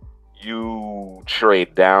that you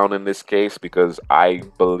trade down in this case because I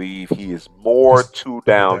believe he is more 2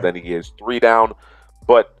 down than he is 3 down.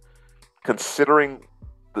 But considering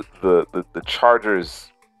the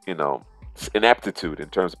Chargers, ineptitude in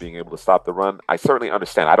terms of being able to stop the run, I certainly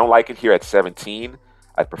understand. I don't like it here at 17.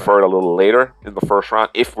 I'd prefer it a little later in the first round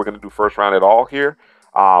if we're going to do first round at all here.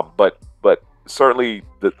 But certainly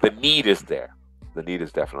the need is there. The need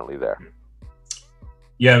is definitely there.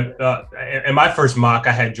 Yeah, in my first mock,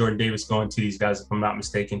 I had Jordan Davis going to these guys, if I'm not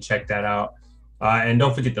mistaken. Check that out. And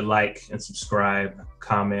don't forget to like and subscribe,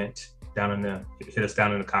 comment hit us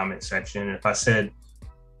down in the comment section. And if I said,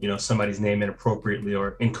 somebody's name inappropriately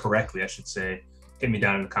or incorrectly, I should say, hit me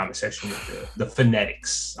down in the comment section with the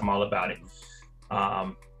phonetics. I'm all about it.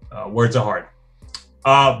 Words are hard.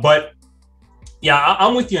 But yeah,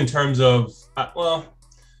 I'm with you in terms of,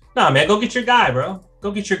 man, go get your guy, bro.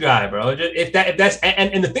 Go get your guy, bro. If that's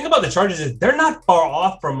and the thing about the Chargers is they're not far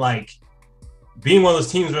off from like being one of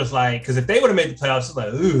those teams where it's like, because if they would have made the playoffs, it's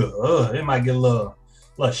like, it might get a little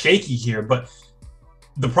shaky here. But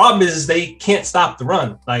the problem is they can't stop the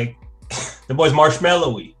run. Like the boys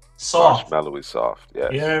marshmallowy, soft. Marshmallowy soft, yeah.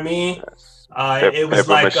 You know what I mean? Yes. It was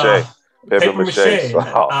like paper mache.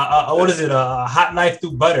 What is it? A hot knife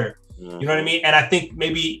through butter. Mm-hmm. You know what I mean? And I think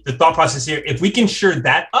maybe the thought process here, if we can shore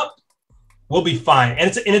that up, we'll be fine.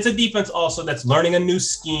 And it's a defense also that's learning a new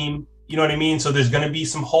scheme. You know what I mean? So there's going to be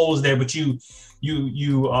some holes there, but you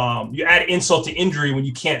add insult to injury when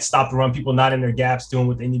you can't stop the run. People not in their gaps doing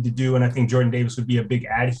what they need to do. And I think Jordan Davis would be a big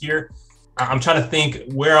add here. I'm trying to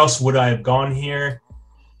think, where else would I have gone here?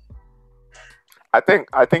 I think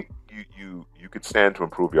you could stand to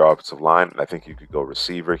improve your offensive line. I think you could go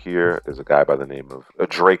receiver here. There's a guy by the name of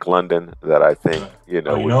Drake London that I think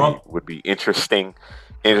would be interesting.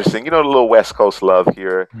 The little West Coast love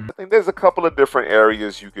here. I think there's a couple of different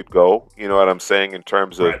areas you could go. You know what I'm saying in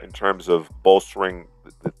terms of bolstering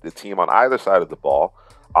the team on either side of the ball.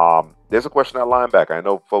 There's a question at linebacker. I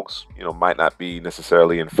know folks might not be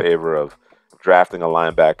necessarily in favor of drafting a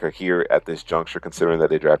linebacker here at this juncture, considering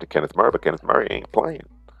that they drafted Kenneth Murray, but Kenneth Murray ain't playing.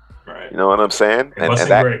 Right. You know what I'm saying?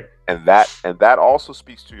 And that also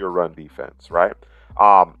speaks to your run defense, right?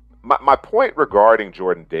 My point regarding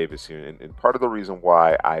Jordan Davis here, and part of the reason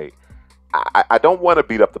why I don't want to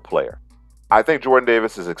beat up the player. I think Jordan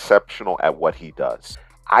Davis is exceptional at what he does.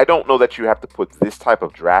 I don't know that you have to put this type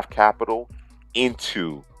of draft capital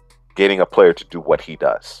into getting a player to do what he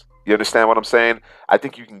does. You understand what I'm saying? I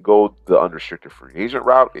think you can go the unrestricted free agent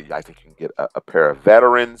route. I think you can get a pair of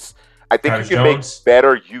veterans. I think you can make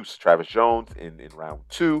better use. Travis Jones in round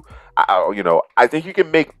 2. I think you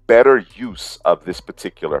can make better use of this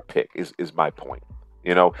particular pick is my point.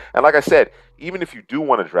 You know, and like I said, even if you do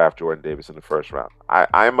want to draft Jordan Davis in the first round,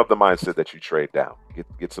 I am of the mindset that you trade down,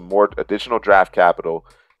 get some more additional draft capital,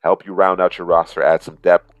 help you round out your roster, add some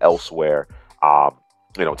depth elsewhere. Um,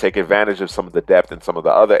 you know, take advantage of some of the depth in some of the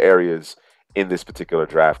other areas in this particular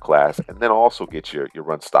draft class, and then also get your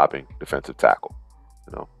run stopping defensive tackle.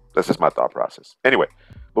 You know, that's just my thought process. Anyway,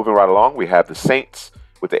 moving right along, we have the Saints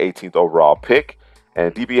with the 18th overall pick,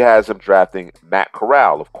 and DB has them drafting Matt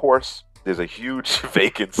Corral. Of course, there's a huge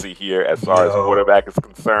vacancy here as far as quarterback is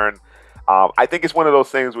concerned. I think it's one of those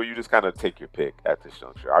things where you just kind of take your pick at this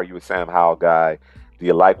juncture. Are you a Sam Howell guy? Do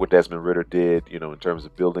you like what Desmond Ridder did, you know, in terms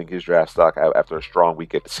of building his draft stock after a strong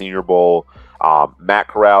week at the Senior Bowl? Matt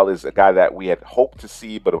Corral is a guy that we had hoped to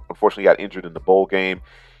see, but unfortunately got injured in the bowl game.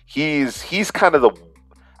 He's kind of the,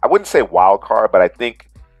 I wouldn't say wild card, but I think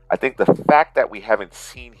the fact that we haven't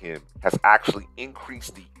seen him has actually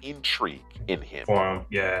increased the intrigue in him. For him,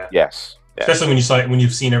 yeah. Yes. Especially when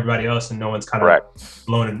you've seen everybody else and no one's kind of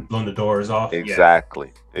blown the doors off.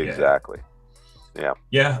 Exactly. Yeah.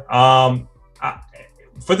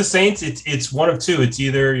 For the Saints, it's one of two. It's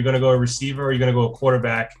either you're going to go a receiver or you're going to go a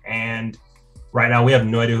quarterback. And right now, we have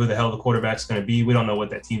no idea who the hell the quarterback's going to be. We don't know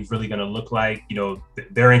what that team's really going to look like. You know,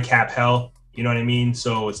 they're in cap hell. You know what I mean?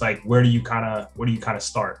 So it's like, where do you kind of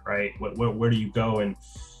start, right? Where do you go? And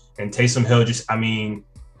Taysom Hill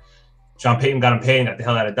Sean Payton got him paid and got the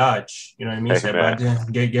hell out of Dodge. You know what I mean? So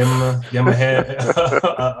give him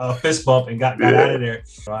a fist bump and got out of there.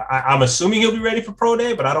 I'm assuming he'll be ready for pro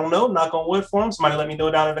day, but I don't know. Knock on wood for him. Somebody let me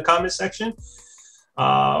know down in the comment section.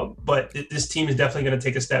 But this team is definitely going to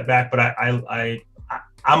take a step back. But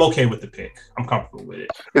I'm okay with the pick. I'm comfortable with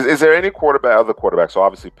it. Is there any other quarterback? So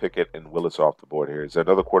obviously Pickett and Willis are off the board here. Is there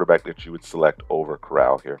another quarterback that you would select over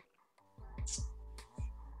Corral here?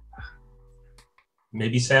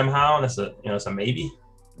 Maybe Sam Howell. That's a maybe.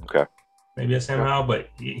 Okay. Maybe a Sam Howell, but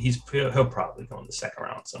he'll probably go in the second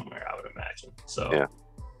round somewhere, I would imagine. So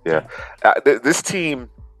yeah. This team,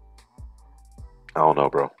 I don't know,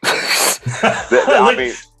 bro. I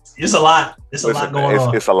mean, it's a lot. It's a lot going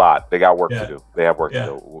on. It's a lot. They got work to do. They have work to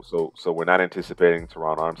do. So we're not anticipating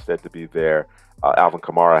Teron Armstead to be there. Alvin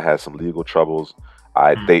Kamara has some legal troubles.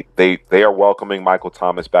 They are welcoming Michael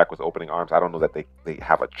Thomas back with opening arms. I don't know that they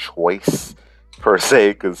have a choice per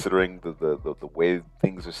se, considering the way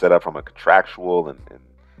things are set up from a contractual and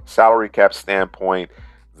salary cap standpoint.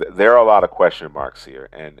 There are a lot of question marks here,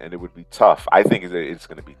 and it would be tough. I think it's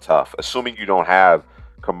going to be tough, assuming you don't have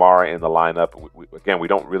Kamara in the lineup. We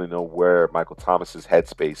don't really know where Michael Thomas's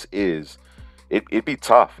headspace is. It'd be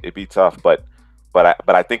tough. But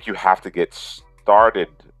I think you have to get started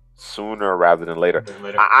sooner rather than later.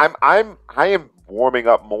 I am warming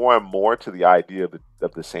up more and more to the idea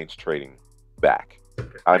of the Saints trading back.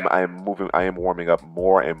 I am warming up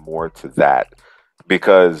more and more to that,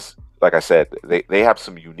 because like I said, they have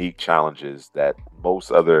some unique challenges that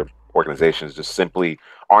most other organizations just simply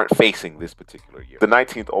aren't facing this particular year. The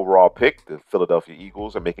 19th overall pick, the Philadelphia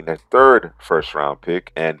Eagles, are making their third first-round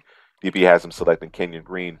pick, and DB has them selecting Kenyon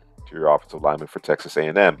Green, interior offensive lineman for Texas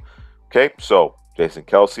A&M. Okay, so Jason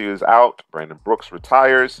Kelsey is out. Brandon Brooks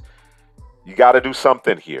retires. You got to do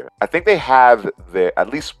something here. I think they have at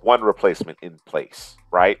least one replacement in place,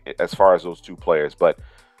 right, as far as those two players. But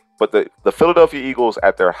the Philadelphia Eagles,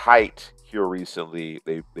 at their height here recently,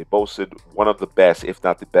 they boasted one of the best, if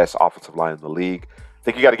not the best, offensive line in the league. I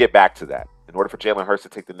think you got to get back to that. In order for Jalen Hurts to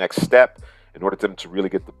take the next step, in order for them to really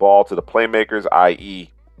get the ball to the playmakers, i.e.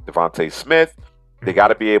 Devontae Smith, they got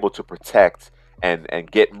to be able to protect and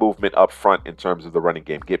get movement up front in terms of the running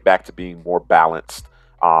game, get back to being more balanced.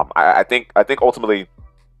 I think ultimately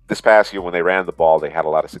this past year when they ran the ball, they had a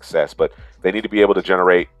lot of success, but they need to be able to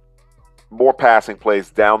generate more passing plays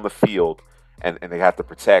down the field, and they have to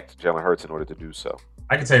protect Jalen Hurts in order to do so.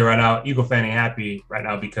 I can tell you right now, Eagle fan ain't happy right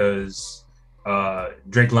now because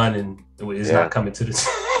Drake London is not coming to the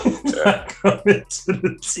team. Not coming to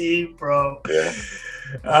the team, bro. Yeah.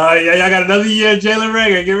 Y'all got another year, Jalen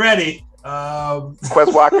Reagor. Get ready.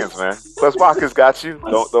 Quez Watkins, man. Quez Watkins got you.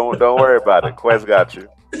 Don't worry about it. Quez got you.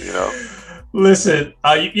 You know. Listen,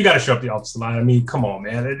 you got to show up the offensive line. I mean, come on,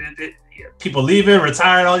 man. People leaving,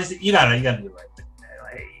 retiring, all these. You gotta do the right thing, man.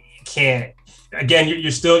 Like, you can't. Again,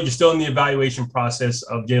 you're still in the evaluation process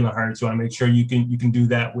of Jalen Hurts. You want to make sure you can do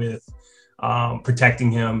that with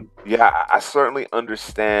protecting him. Yeah, I certainly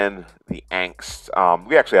understand the angst.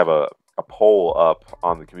 We actually have a poll up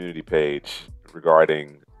on the community page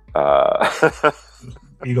regarding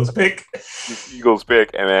Eagles pick,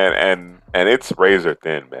 and it's razor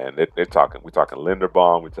thin, man. We're talking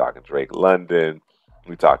Linderbaum, we're talking Drake London,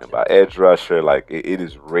 we're talking about edge rusher. Like it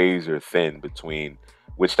is razor thin between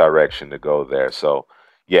which direction to go there. So,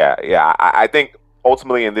 yeah, I think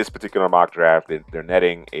ultimately in this particular mock draft, they're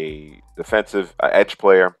netting a defensive edge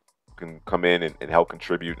player who can come in and help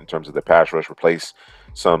contribute in terms of the pass rush, replace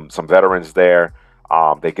some veterans there.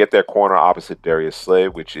 They get their corner opposite Darius Slay,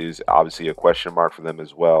 which is obviously a question mark for them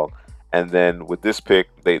as well. And then with this pick,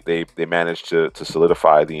 they managed to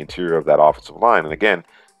solidify the interior of that offensive line. And again,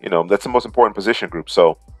 that's the most important position group.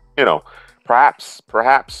 So,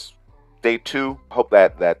 perhaps day two, hope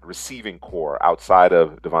that receiving core outside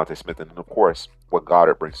of Devontae Smith and of course what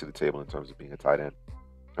Goddard brings to the table in terms of being a tight end.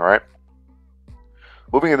 All right.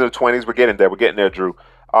 Moving into the 20s, we're getting there, Drew.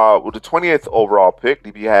 With the 20th overall pick,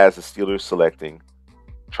 DB has the Steelers selecting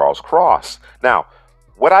Charles Cross. Now,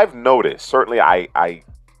 what I've noticed, certainly I'm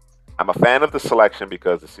a fan of the selection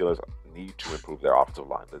because the Steelers need to improve their offensive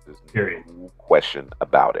line. There's no question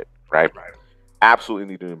about it, right? Absolutely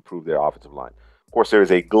need to improve their offensive line. Of course, there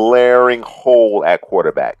is a glaring hole at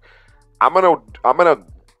quarterback. I'm gonna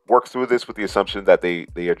work through this with the assumption that they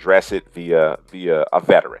address it via a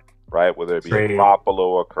veteran, right? Whether it be a Garoppolo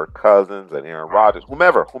or Kirk Cousins and Aaron Rodgers,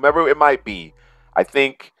 whomever it might be. I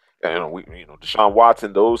think Deshaun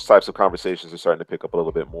Watson. Those types of conversations are starting to pick up a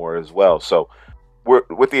little bit more as well. So, we're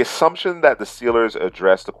with the assumption that the Steelers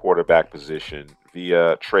address the quarterback position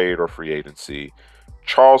via trade or free agency.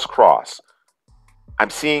 Charles Cross, I'm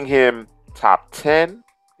seeing him top 10,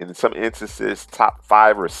 in some instances top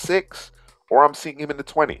 5 or 6, or I'm seeing him in the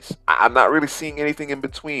 20s. I'm not really seeing anything in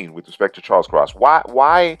between with respect to Charles Cross.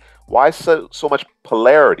 Why so much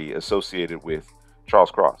polarity associated with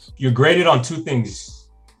Charles Cross? You're graded on two things: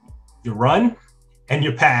 your run and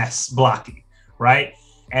your pass blocking, right?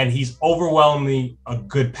 And he's overwhelmingly a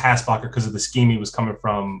good pass blocker because of the scheme he was coming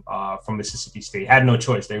from Mississippi State. Had no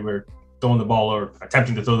choice. They were throwing the ball or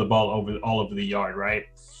attempting to throw the ball all over the yard, right?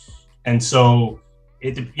 And so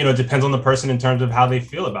it depends on the person in terms of how they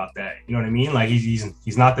feel about that. You know what I mean? Like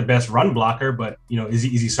he's not the best run blocker, but is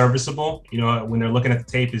he serviceable? When they're looking at the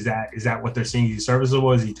tape, is that what they're seeing? Is he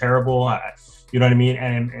serviceable? Is he terrible? You know what I mean?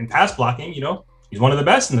 And pass blocking, he's one of the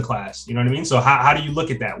best in the class. You know what I mean? So how do you look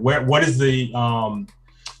at that? What is the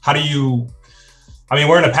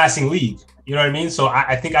we're in a passing league. You know what I mean? So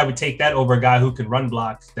I think I would take that over a guy who can run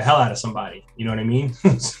block the hell out of somebody. You know what I mean?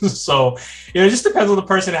 So, it just depends on the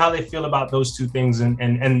person, how they feel about those two things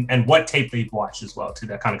and what tape they've watched as well, too.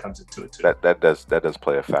 That kind of comes into it, too. That does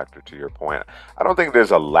play a factor to your point. I don't think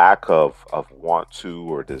there's a lack of want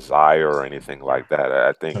to or desire or anything like that.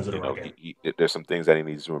 I think, there's some things that he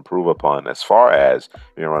needs to improve upon as far as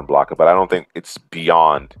being a run blocker, but I don't think it's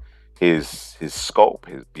beyond his scope,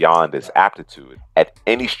 beyond his aptitude at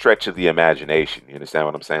any stretch of the imagination. You understand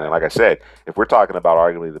what I'm saying? And like I said, if we're talking about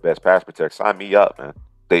arguably the best pass protector, sign me up, man.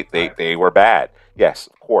 They were bad. Yes,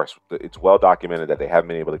 of course. It's well documented that they haven't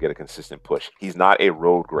been able to get a consistent push. He's not a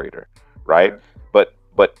road grader, right? But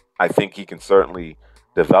I think he can certainly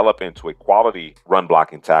develop into a quality run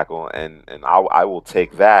blocking tackle, and I will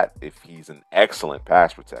take that if he's an excellent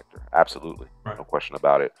pass protector. Absolutely. Right. No question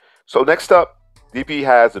about it. So next up, DP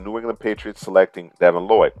has the New England Patriots selecting Devin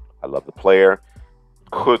Lloyd. I love the player.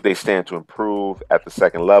 Could they stand to improve at the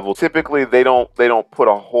second level? Typically, they don't put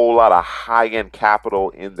a whole lot of high-end capital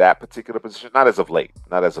in that particular position. Not as of late,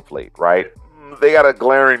 right? They got a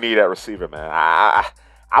glaring need at receiver, man.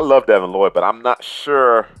 I love Devin Lloyd, but I'm not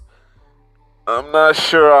sure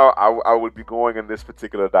I would be going in this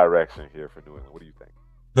particular direction here for New England. What do you think?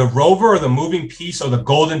 The rover or the moving piece or the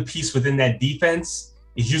golden piece within that defense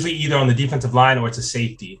is usually either on the defensive line or it's a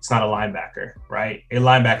safety. It's not a linebacker, right? A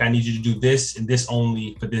linebacker, I need you to do this and this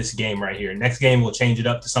only for this game right here. Next game, we'll change it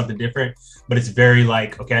up to something different, but it's very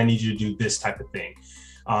like, okay, I need you to do this type of thing,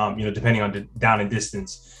 depending on the down and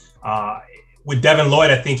distance. With Devin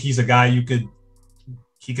Lloyd, I think he's a guy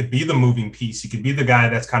he could be the moving piece. He could be the guy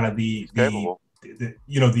that's kind of the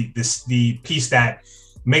piece that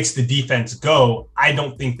makes the defense go. I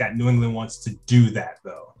don't think that New England wants to do that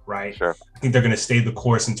though. Right. Sure. I think they're going to stay the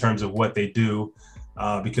course in terms of what they do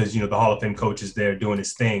because, the Hall of Fame coach is there doing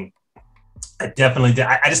his thing. I definitely did.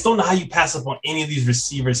 I just don't know how you pass up on any of these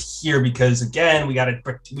receivers here because, again,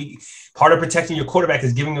 part of protecting your quarterback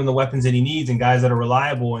is giving him the weapons that he needs and guys that are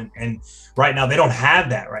reliable. And right now, they don't have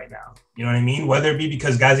that right now. You know what I mean? Whether it be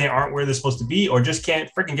because guys aren't where they're supposed to be or just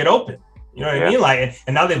can't freaking get open. You know what I mean? Like,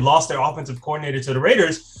 and now they've lost their offensive coordinator to the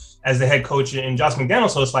Raiders as the head coach in Josh McDaniels.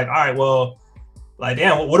 So it's like, all right, well, like,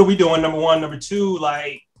 damn, what are we doing? Number one, number two,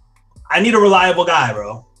 like, I need a reliable guy,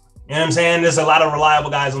 bro. You know what I'm saying? There's a lot of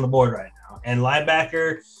reliable guys on the board right now. And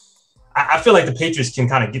linebacker, I feel like the Patriots can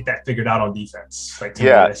kind of get that figured out on defense. Like,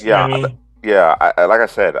 yeah. You know what I mean? Yeah, like I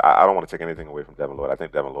said, I don't want to take anything away from Devin Lloyd. I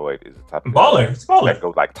think Devin Lloyd is the type of guy Baller, it's baller. that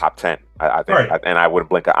goes like top 10. I think, Right. and I wouldn't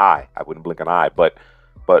blink an eye. I wouldn't blink an eye. But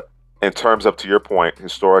in terms of, to your point,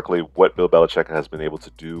 historically, what Bill Belichick has been able to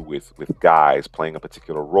do with guys playing a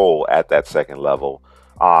particular role at that second level,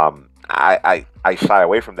 I shy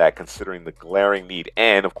away from that, considering the glaring need,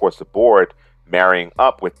 and of course the board marrying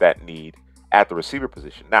up with that need at the receiver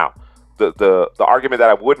position. Now, the argument that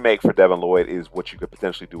I would make for Devin Lloyd is what you could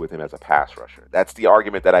potentially do with him as a pass rusher. That's the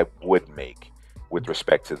argument that I would make with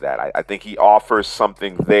respect to that. I think he offers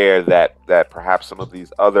something there that perhaps some of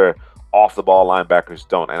these other off the ball linebackers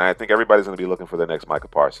don't. And I think everybody's going to be looking for the next Micah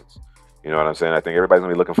Parsons. You know what I'm saying? I think everybody's going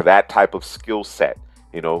to be looking for that type of skill set.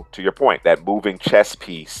 You know, to your point, that moving chess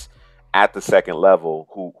piece at the second level,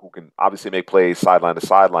 who can obviously make plays sideline to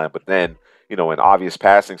sideline, but then, you know, in obvious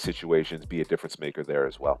passing situations, be a difference maker there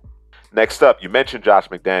as well. Next up, you mentioned Josh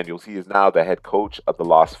McDaniels. He is now the head coach of the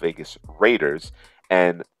Las Vegas Raiders,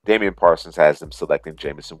 and Damian Parsons has them selecting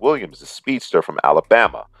Jameson Williams, the speedster from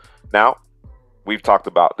Alabama. Now, we've talked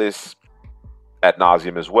about this ad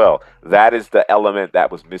nauseum as well. That is the element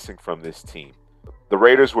that was missing from this team. The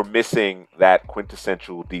Raiders were missing that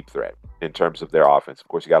quintessential deep threat in terms of their offense. Of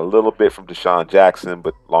course, you got a little bit from Deshaun Jackson,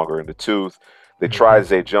 but longer in the tooth. They tried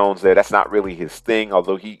Zay Jones there. That's not really his thing,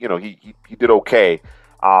 although he did okay.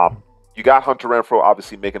 You got Hunter Renfrow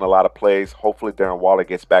obviously making a lot of plays. Hopefully Darren Waller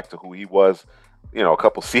gets back to who he was, you know, a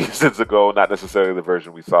couple seasons ago, not necessarily the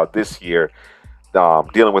version we saw this year,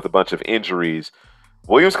 dealing with a bunch of injuries.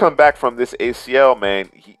 Williams come back from this ACL, man.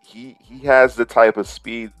 He has the type of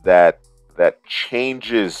speed that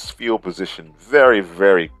changes field position very,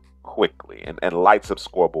 very quickly and lights up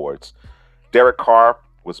scoreboards. Derek Carr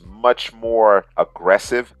was much more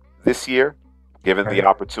aggressive this year, given the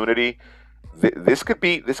opportunity. This could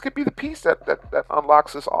be the piece that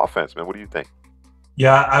unlocks this offense, man. What do you think?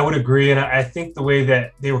 Yeah, I would agree, and I think the way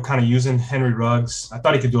that they were kind of using Henry Ruggs, I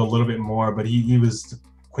thought he could do a little bit more, but he was the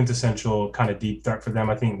quintessential kind of deep threat for them.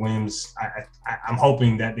 I think Williams, I'm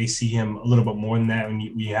hoping that they see him a little bit more than that. When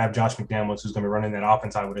we have Josh McDaniels, who's going to be running that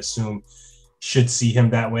offense, I would assume should see him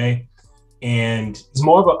that way. And he's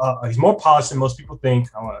more polished than most people think.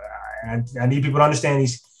 I need people to understand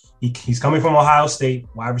he's coming from Ohio State,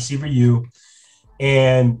 wide receiver U.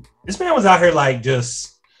 And this man was out here like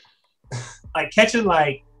just like catching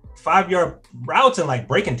like 5-yard routes and like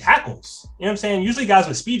breaking tackles. You know what I'm saying? Usually guys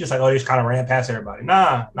with speed just like, oh, they just kind of ran past everybody.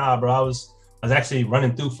 Nah, bro. I was actually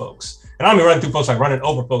running through folks. And I don't mean running through folks like running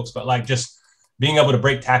over folks, but like just being able to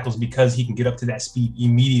break tackles because he can get up to that speed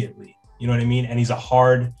immediately. You know what I mean? And he's a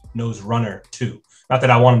hard-nosed runner too. Not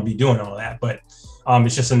that I want him to be doing all of that, but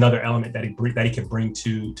it's just another element that he can bring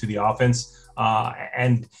to the offense.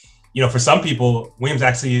 And you know, for some people, Williams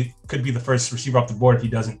actually could be the first receiver off the board if he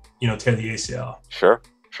doesn't, you know, tear the ACL. Sure.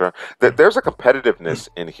 There's a competitiveness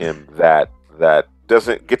in him that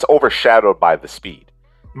gets overshadowed by the speed,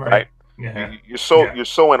 right? Yeah. You're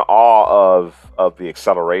so in awe of the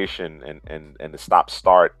acceleration and the stop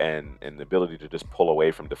start and the ability to just pull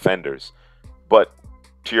away from defenders, but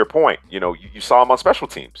to your point, you know, you saw him on special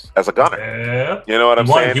teams as a gunner. Yeah. You know what I'm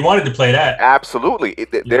saying? He wanted to play that. Absolutely.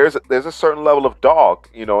 There's a certain level of dog,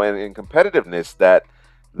 you know, and competitiveness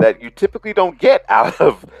that you typically don't get out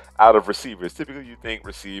of receivers. Typically, you think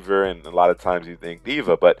receiver, and a lot of times you think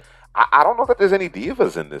diva, but I don't know that there's any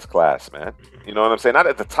divas in this class, man. You know what I'm saying? Not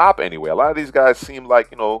at the top anyway. A lot of these guys seem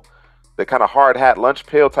like, you know, the kind of hard hat, lunch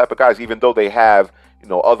pail type of guys, even though they have, you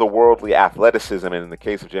know, otherworldly athleticism, and in the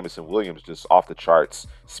case of Jameson Williams, just off the charts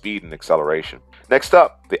speed and acceleration. Next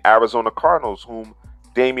up, the Arizona Cardinals, whom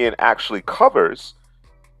Damian actually covers.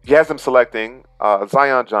 He has them selecting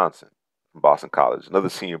Zion Johnson from Boston College, another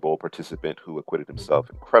Senior Bowl participant who acquitted himself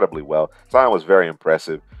incredibly well. Zion was very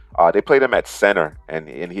impressive. They played him at center, and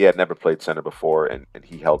he had never played center before, and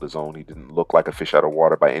he held his own. He didn't look like a fish out of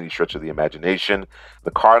water by any stretch of the imagination.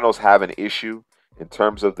 The Cardinals have an issue in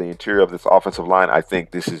terms of the interior of this offensive line. I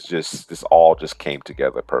think this all just came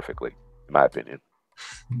together perfectly, in my opinion.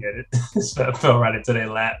 Get it? So I fell right into their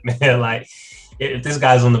lap, man. Like, if this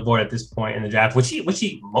guy's on the board at this point in the draft, which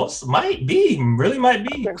he most might be, really might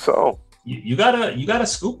be. I think so. You gotta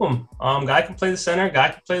scoop him. Guy can play the center. Guy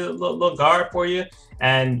can play the little guard for you.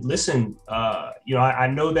 And listen, you know, I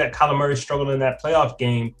know that Kyler Murray struggled in that playoff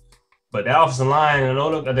game, but that offensive line, I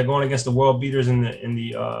know that they're going against the world beaters in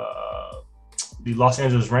the Los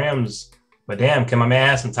Angeles Rams. But damn, can my man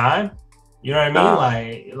have some time? You know what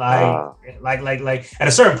I mean? Like at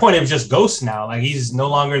a certain point, it was just ghost now. Like, he's no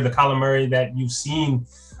longer the Kyler Murray that you've seen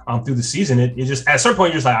through the season. It just, at a certain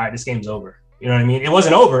point, you're just like, all right, this game's over. You know what I mean? It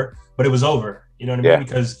wasn't over, but it was over. You know what I mean?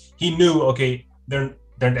 Because he knew, okay,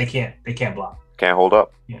 they can't block. can't hold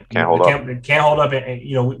up. Yeah, Can't hold up. They can't hold up. And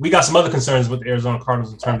you know, we got some other concerns with the Arizona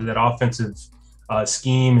Cardinals in terms of that offensive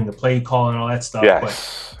scheme and the play call and all that stuff.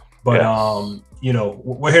 Yes. But you know,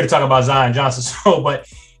 we're here to talk about Zion Johnson. So, but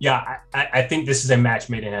yeah, I think this is a match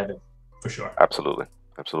made in heaven for sure. Absolutely.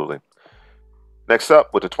 Absolutely. Next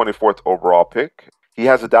up, with the 24th overall pick, he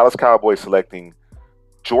has the Dallas Cowboys selecting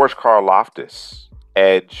George Karlaftis,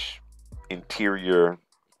 edge, interior,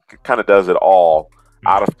 kind of does it all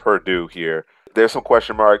out of Purdue here. There's some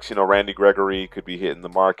question marks. You know, Randy Gregory could be hitting the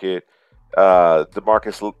market.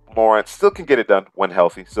 DeMarcus Lawrence still can get it done when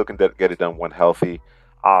healthy. Still can get it done when healthy.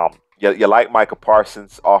 You like Micah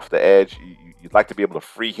Parsons off the edge. You'd like to be able to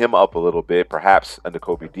free him up a little bit. Perhaps a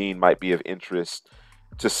Nakobe Dean might be of interest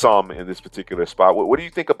to some in this particular spot. What do you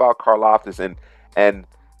think about Karlaftis? And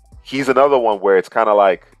he's another one where it's kind of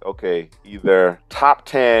like, okay, either top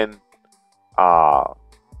 10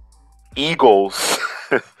 Eagles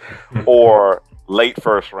or late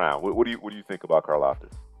first round. What do you think about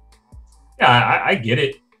Karlaftis? Yeah, I get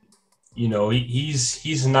it. You know,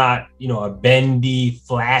 he's not, you know, a bendy,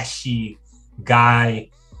 flashy guy.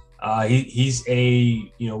 He's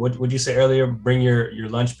a, you know, what would you say earlier? Bring your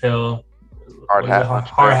lunch pail. Hard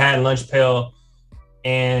hat lunch pail.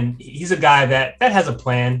 And he's a guy that has a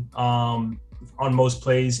plan on most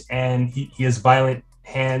plays, and he has violent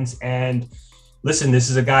hands. And listen, this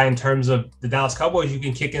is a guy in terms of the Dallas Cowboys, you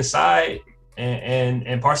can kick inside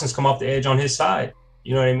and Parsons come off the edge on his side.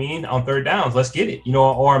 You know what I mean? On third downs, let's get it. You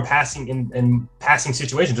know, or in passing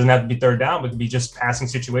situations. Doesn't have to be third down, but it could be just passing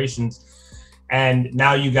situations. And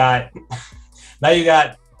now you got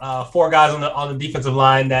four guys on the defensive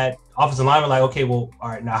line that offensive line are like, okay, well, all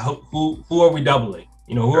right, now who are we doubling?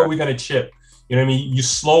 You know, who are we going to chip? You know what I mean? You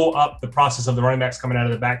slow up the process of the running backs coming out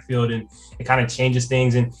of the backfield, and it kind of changes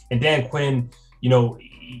things. And Dan Quinn, you know,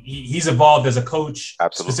 he's evolved as a coach,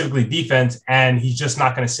 Absolutely. Specifically defense, and he's just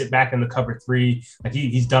not going to sit back in the cover three. Like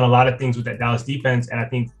he's done a lot of things with that Dallas defense, and I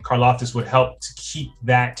think Karlaftis would help to keep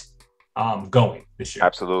that going this year.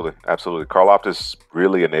 Absolutely. Karlaftis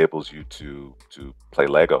really enables you to play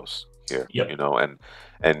Legos here. Yep. You know,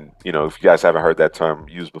 and you know, if you guys haven't heard that term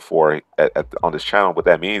used before on this channel, what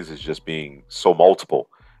that means is just being so multiple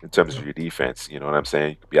in terms of your defense. You know what I'm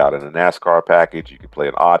saying? You could be out in a NASCAR package. You could play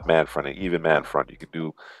an odd man front, an even man front. You could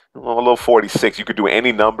do a little 46. You could do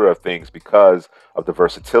any number of things because of the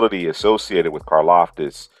versatility associated with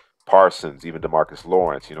Karlaftis, Parsons, even DeMarcus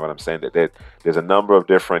Lawrence. You know what I'm saying? That there's a number of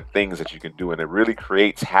different things that you can do, and it really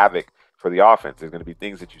creates havoc for the offense. There's going to be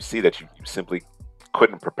things that you see that you simply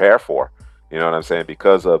couldn't prepare for. You know what I'm saying?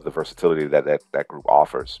 Because of the versatility that group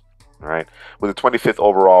offers. All right. With the 25th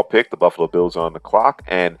overall pick, the Buffalo Bills are on the clock,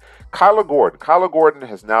 and Kyler Gordon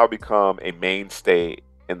has now become a mainstay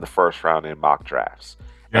in the first round in mock drafts.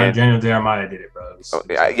 And Daniel Jeremiah did it, bro.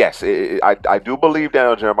 Yes, I do believe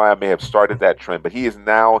Daniel Jeremiah may have started that trend, but he is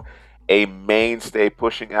now a mainstay,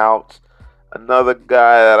 pushing out another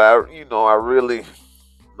guy that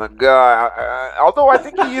although I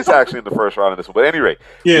think he is actually in the first round in this one. But at any rate,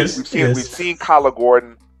 we've seen Kyler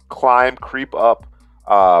Gordon creep up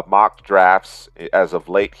mock drafts as of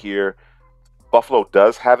late here. Buffalo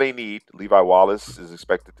does have a need. Levi Wallace is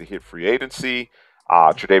expected to hit free agency.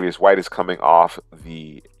 Tre'Davious White is coming off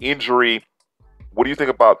the injury. What do you think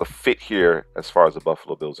about the fit here as far as the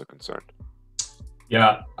Buffalo Bills are concerned?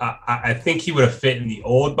 Yeah, I think he would have fit in the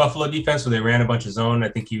old Buffalo defense where they ran a bunch of zone. I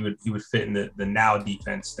think he would fit in the now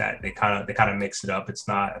defense that they kind of mix it up. It's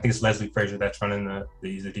not. I think it's Leslie Frazier that's running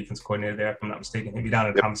the defense coordinator there, if I'm not mistaken. Maybe down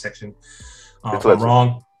in the comment section. If I'm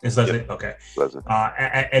wrong, it's Leslie. Yep. Okay. Leslie.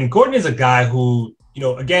 And Gordon is a guy who, you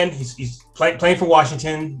know, again, he's playing for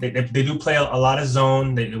Washington. They do play a lot of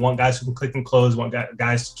zone. They want guys who can click and close, want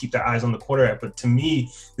guys to keep their eyes on the quarterback. But to me,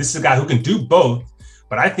 this is a guy who can do both.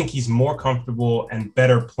 But I think he's more comfortable and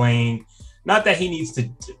better playing. Not that he needs to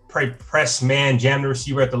press man, jam the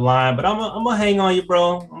receiver at the line, but I'm gonna hang on you,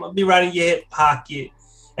 bro. I'm gonna be right in your hip pocket.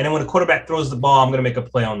 And then when the quarterback throws the ball, I'm gonna make a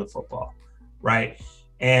play on the football, right?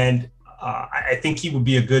 And I think he would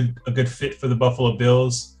be a good fit for the Buffalo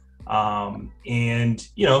Bills. And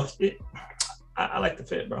you know, I like the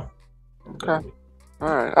fit, bro. Okay. All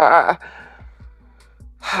right.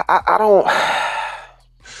 I don't.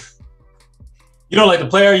 You don't like the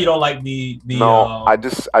player. You don't like the. No, I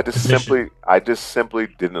just simply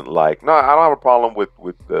didn't like. No, I don't have a problem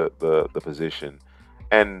with the position,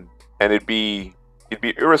 and it'd be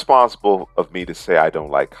irresponsible of me to say I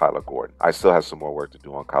don't like Kyler Gordon. I still have some more work to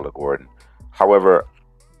do on Kyler Gordon. However,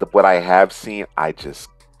 what I have seen,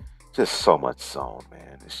 just so much zone,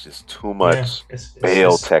 man. It's just too much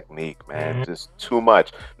bail technique, man. Mm-hmm. Just too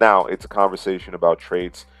much. Now it's a conversation about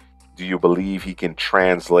traits. Do you believe he can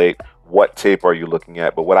translate what tape are you looking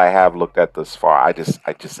at? But what I have looked at thus far, I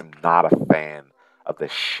just am not a fan of the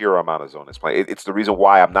sheer amount of zone it's playing. It's the reason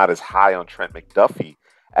why I'm not as high on Trent McDuffie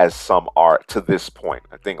as some are to this point.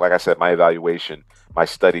 I think, like I said, my evaluation, my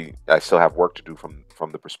study, I still have work to do from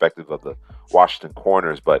the perspective of the Washington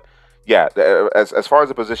corners. But yeah, as far as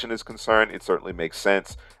the position is concerned, it certainly makes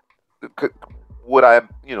sense. Would I,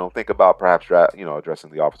 think about perhaps,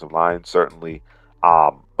 addressing the offensive line? Certainly.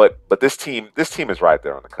 But this team is right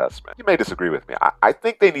there on the cusp, man. You may disagree with me. I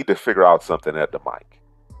think they need to figure out something at the mic.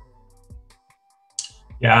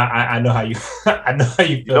 Yeah, I know how you I know how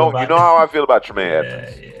you feel. You know how I feel about Tremaine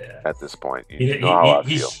Edmonds at this point. You know how I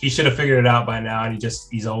feel. He should have figured it out by now, and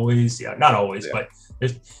he's always, not always, but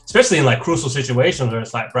especially in like crucial situations where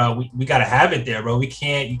it's like, bro, we gotta have it there, bro. You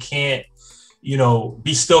can't,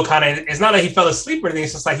 be still kind of. It's not like he fell asleep or anything.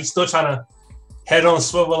 It's just like he's still trying to head on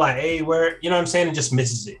swivel, like, hey, where, you know what I'm saying, and just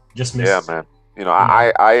misses it. Yeah, man.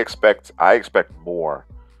 I expect more.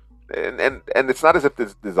 And it's not as if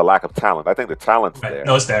there's a lack of talent. I think the talent's there.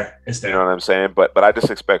 No, it's there. It's there. You know what I'm saying? But I just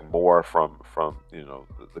expect more from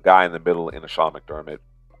the guy in the middle in a Sean McDermott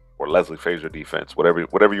or Leslie Frazier defense, whatever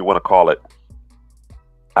you want to call it.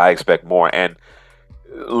 I expect more. And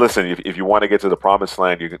listen, if you want to get to the promised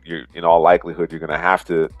land, you're in all likelihood you're going to have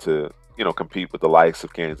to compete with the likes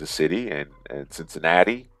of Kansas City and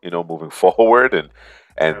Cincinnati. Moving forward,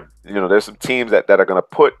 and there's some teams that are going to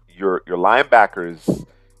put your linebackers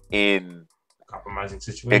in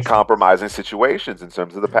compromising situations in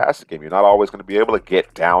terms of the passing game. You're not always going to be able to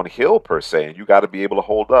get downhill per se, and you got to be able to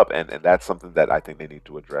hold up, and that's something that I think they need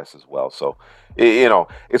to address as well. So,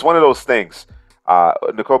 it's one of those things.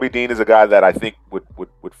 Nakobe Dean is a guy that I think would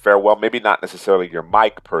fare well. Maybe not necessarily your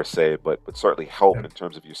Mike per se, but certainly help in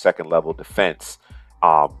terms of your second level defense,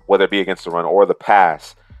 whether it be against the run or the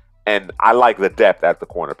pass. And I like the depth at the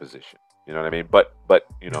corner position. You know what I mean? But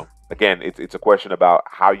again, it's a question about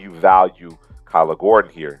how you value Kyler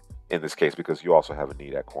Gordon here in this case, because you also have a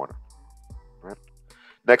need at corner. Right?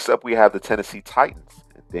 Next up, we have the Tennessee Titans,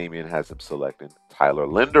 and Damian has them selecting Tyler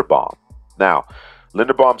Linderbaum. Now,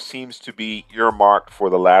 Linderbaum seems to be earmarked for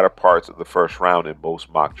the latter parts of the first round in most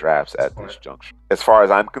mock drafts at this juncture. As far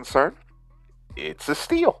as I'm concerned, it's a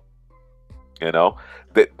steal.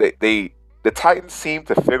 The Titans seem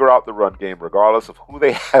to figure out the run game regardless of who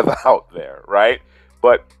they have out there, right?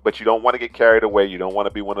 But you don't want to get carried away. You don't want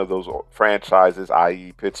to be one of those franchises,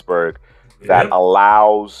 i.e. Pittsburgh, that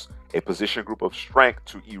allows a position group of strength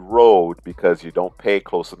to erode because you don't pay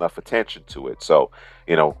close enough attention to it. So,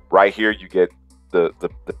 right here you get the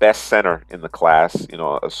best center in the class,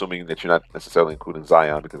 assuming that you're not necessarily including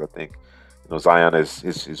Zion, because I think, Zion is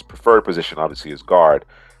his preferred position, obviously, is guard.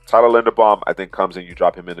 Tyler Linderbaum, I think, comes in, you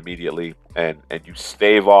drop him in immediately, and you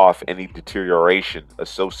stave off any deterioration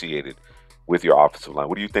associated with your offensive line.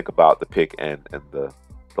 What do you think about the pick and the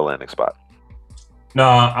landing spot? No,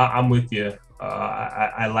 I'm with you.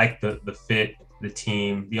 I like the fit, the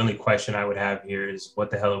team. The only question I would have here is,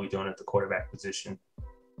 what the hell are we doing at the quarterback position?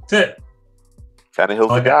 That's it.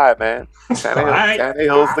 Tannehill's the guy, man.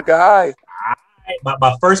 Tannehill's the guy.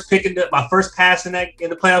 My first pick my first pass in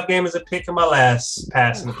the playoff game is a pick, and my last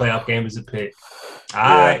pass in the playoff game is a pick. All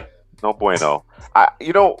right. No bueno.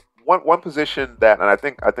 One position that, and I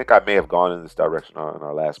think I may have gone in this direction on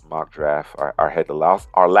our last mock draft.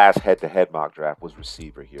 Our last head-to-head mock draft was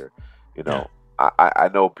receiver here. I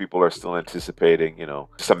know people are still anticipating.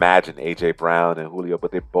 Just imagine AJ Brown and Julio,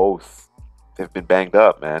 but they've been banged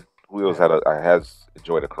up, man. Julio's has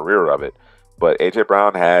enjoyed a career of it. But A.J.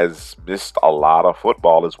 Brown has missed a lot of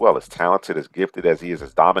football as well. As talented, as gifted as he is,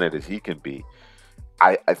 as dominant as he can be.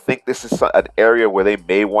 I think this is an area where they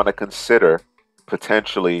may want to consider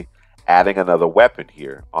potentially adding another weapon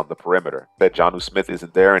here on the perimeter. That Jonnu Smith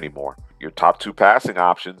isn't there anymore. Your top two passing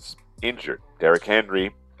options injured. Derrick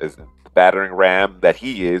Henry, as the battering ram that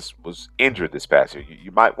he was injured this past year.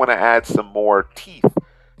 You might want to add some more teeth,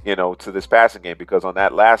 to this passing game, because on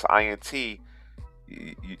that last INT,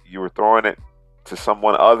 you were throwing it to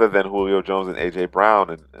someone other than Julio Jones and A.J. Brown,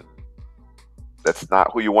 and that's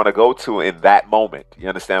not who you want to go to in that moment. You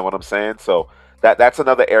understand what I'm saying? So that's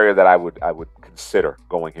another area that I would consider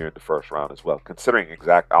going here in the first round as well, considering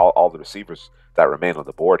all the receivers that remain on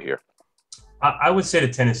the board here. I would say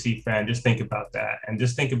to Tennessee fan, just think about that, and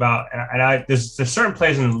just think about, there's certain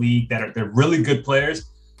players in the league that they're really good players,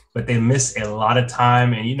 but they miss a lot of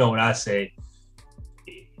time. And you know what I say,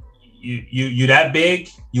 you that big,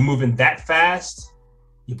 you moving that fast,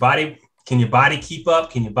 can your body keep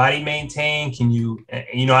up? Can your body maintain? Can you,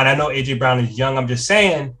 and I know AJ Brown is young. I'm just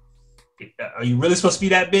saying, are you really supposed to be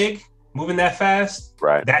that big, moving that fast,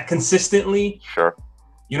 right? That consistently? Sure.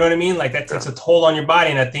 You know what I mean? Like that takes a toll on your body.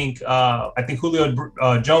 And I think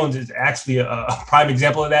Julio Jones is actually a prime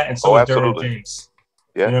example of that. And so is Derwin James.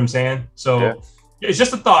 Yeah. You know what I'm saying? So it's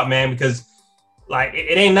just a thought, man, because like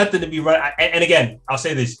it ain't nothing to be run. And again, I'll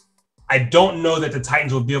say this. I don't know that the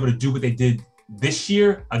Titans will be able to do what they did this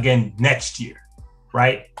year again next year.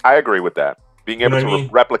 Right? I agree with that. Being able to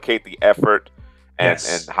replicate the effort and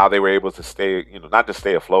how they were able to stay, not just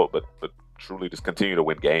stay afloat, but truly just continue to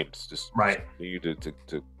win games. Just continue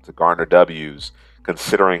to garner W's,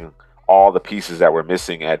 considering all the pieces that were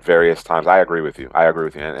missing at various times. I agree with you.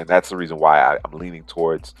 And that's the reason why I'm leaning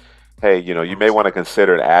towards, hey, you may want to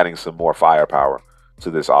consider adding some more firepower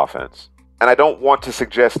to this offense. And I don't want to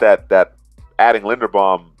suggest that adding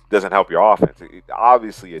Linderbaum doesn't help your offense.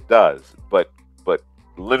 Obviously it does, but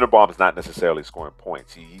Linderbaum is not necessarily scoring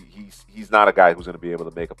points. He's not a guy who's going to be able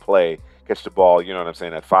to make a play, catch the ball, you know what I'm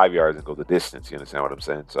saying, at 5 yards and go the distance. You understand what I'm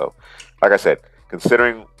saying? So, like I said,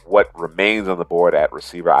 considering what remains on the board at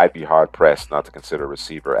receiver, I'd be hard-pressed not to consider a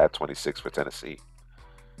receiver at 26 for Tennessee.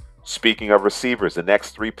 Speaking of receivers, the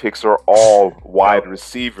next 3 picks are all wide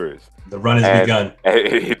receivers. The run has begun.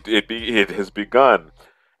 It has begun.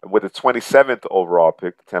 And with the 27th overall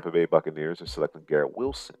pick, the Tampa Bay Buccaneers are selecting Garrett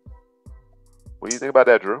Wilson. What do you think about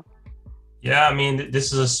that, Drew? Yeah, I mean,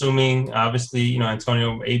 this is assuming, obviously,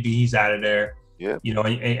 Antonio AB, he's out of there. Yeah. And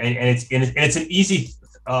it's an easy,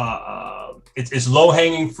 it's low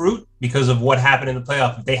hanging fruit because of what happened in the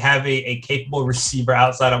playoff. If they have a capable receiver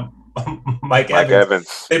outside of Mike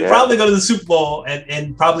Evans, they probably go to the Super Bowl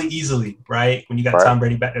and probably easily, right? When you got Tom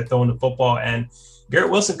Brady back there throwing the football and Garrett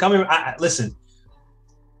Wilson coming. Listen.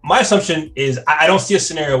 My assumption is I don't see a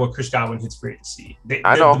scenario where Chris Godwin hits free agency. The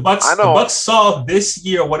Bucs saw this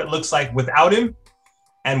year what it looks like without him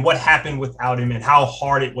and what happened without him and how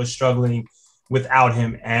hard it was struggling without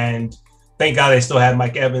him. And thank God they still had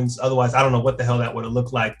Mike Evans. Otherwise, I don't know what the hell that would have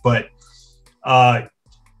looked like. But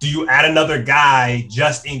do you add another guy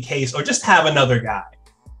just in case or just have another guy?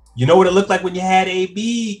 You know what it looked like when you had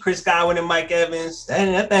AB, Chris Godwin, and Mike Evans?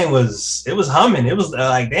 That thing was humming. It was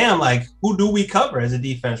like, damn, like who do we cover as a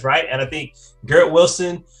defense, right? And I think Garrett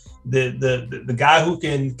Wilson, the guy who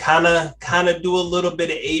can kind of do a little bit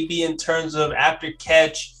of AB in terms of after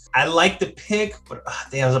catch. I like the pick, but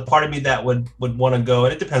there's a part of me that would want to go,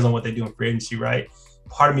 and it depends on what they do in free agency, right?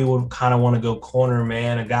 Part of me would kind of want to go corner,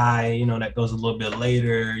 man, a guy, that goes a little bit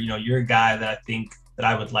later. You're a guy that I think that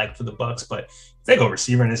I would like for the Bucs, but if they go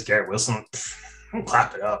receiver and it's Garrett Wilson, I'm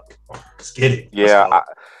clap it up. Let's get it. Yeah,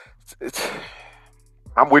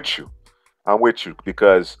 I'm with you.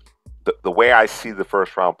 Because the way I see the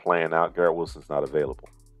first round playing out, Garrett Wilson's not available.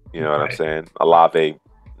 You know what I'm saying? Olave,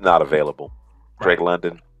 not available. Drake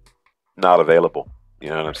London, not available. You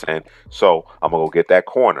know what I'm saying? So I'm gonna go get that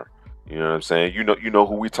corner. You know what I'm saying? You know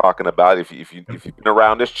who we're talking about. If you've been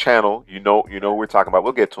around this channel, you know who we're talking about.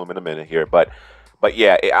 We'll get to him in a minute here, but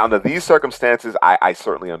yeah, under these circumstances, I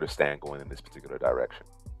certainly understand going in this particular direction.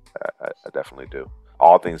 I definitely do.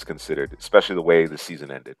 All things considered, especially the way the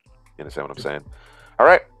season ended. You understand what I'm saying? All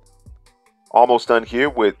right. Almost done here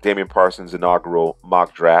with Damian Parsons' inaugural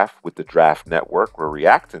mock draft with the Draft Network. We're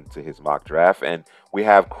reacting to his mock draft, and we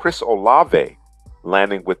have Chris Olave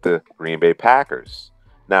landing with the Green Bay Packers.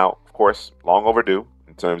 Now, of course, long overdue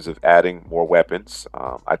in terms of adding more weapons.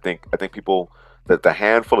 I think people... that the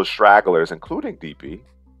handful of stragglers, including DP,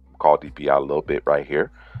 call DP out a little bit right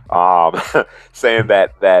here, saying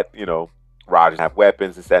that Rodgers have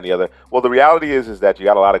weapons, this, that, and the other. Well, the reality is that you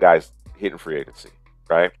got a lot of guys hitting free agency,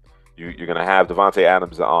 right? You're going to have Devontae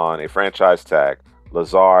Adams on a franchise tag,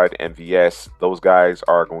 Lazard, MVS. Those guys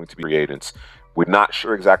are going to be free agents. We're not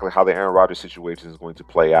sure exactly how the Aaron Rodgers situation is going to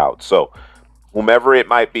play out. So whomever it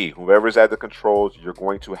might be, whoever's at the controls, you're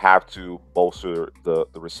going to have to bolster the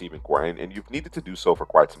receiving core. And you've needed to do so for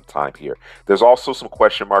quite some time here. There's also some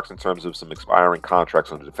question marks in terms of some expiring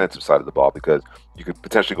contracts on the defensive side of the ball because you could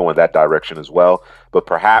potentially go in that direction as well. But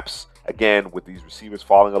perhaps, again, with these receivers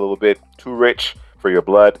falling a little bit too rich for your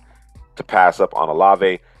blood to pass up on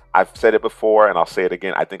Olave. I've said it before, and I'll say it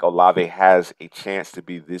again. I think Olave has a chance to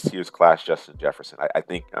be this year's class Justin Jefferson. I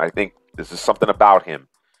think this is something about him.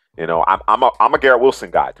 I'm a Garrett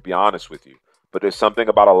Wilson guy, to be honest with you. But there's something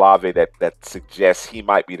about Olave that suggests he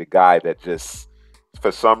might be the guy that just,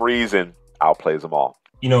 for some reason, outplays them all.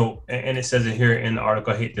 And it says it here in the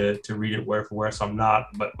article. I hate to read it word for word, so I'm not.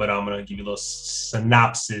 But I'm going to give you a little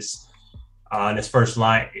synopsis on this first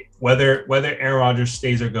line. Whether Aaron Rodgers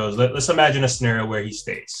stays or goes, let's imagine a scenario where he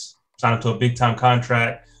stays. Sign him to a big-time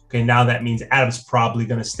contract. Okay, now that means Adams probably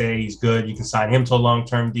going to stay. He's good. You can sign him to a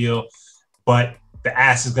long-term deal. But the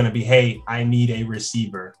ask is going to be, hey, I need a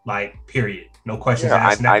receiver, like, period. No questions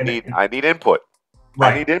asked. I need input.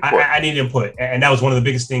 Right. I need input. I need input, and that was one of the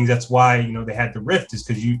biggest things. That's why they had the rift, is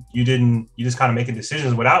because you just kind of making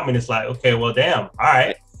decisions without me. And it's like, okay, well, damn, all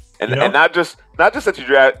right, and not just that you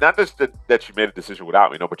that you made a decision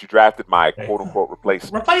without me, but you drafted my quote unquote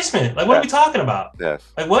replacement. Replacement. Like, what are we talking about? Yes.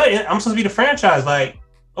 Like, what? I'm supposed to be the franchise. Like,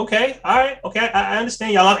 okay, all right, okay, I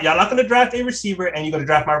understand. Y'all not going to draft a receiver, and you're going to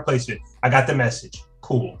draft my replacement. I got the message.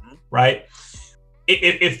 Cool, right?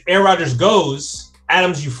 If Aaron Rodgers goes,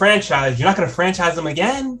 Adams, you franchise, you're not going to franchise him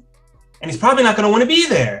again, and he's probably not going to want to be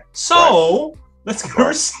there. So let's get a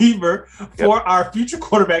receiver for our future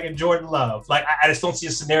quarterback in Jordan Love. Like, I just don't see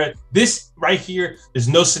a scenario. This right here, there's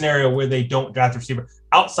no scenario where they don't draft a receiver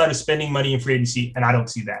outside of spending money in free agency, and I don't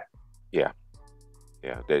see that. Yeah.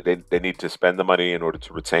 Yeah, they need to spend the money in order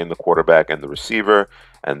to retain the quarterback and the receiver,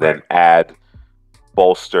 and then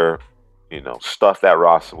bolster, stuff that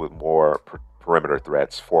roster with more perimeter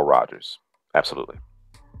threats for Rodgers. Absolutely.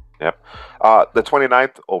 Yep. The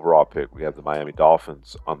 29th overall pick, we have the Miami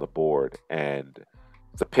Dolphins on the board, and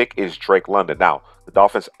the pick is Drake London. Now, the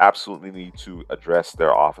Dolphins absolutely need to address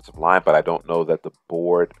their offensive line, but I don't know that the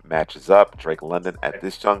board matches up. Drake London at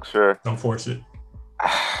this juncture. Don't force it.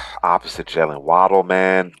 Opposite Jalen Waddle,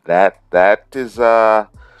 man. That is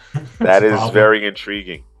very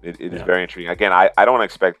intriguing. It is very intriguing. Again, I don't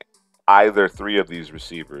expect either three of these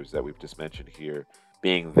receivers that we've just mentioned here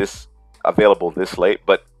being this available this late,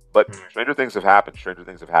 but stranger things have happened.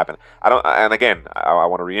 I want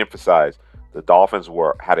to reemphasize, the Dolphins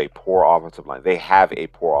had a poor offensive line. They have a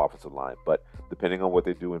poor offensive line, but depending on what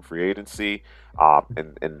they do in free agency,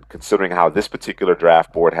 and considering how this particular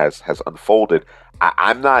draft board has unfolded,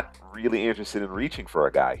 I'm not really interested in reaching for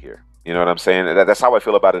a guy here. You know what I'm saying? That's how I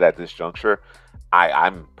feel about it at this juncture.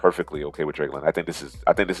 I'm perfectly okay with Drake London. I think this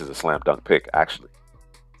is a slam dunk pick, actually.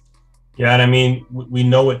 Yeah, and I mean, we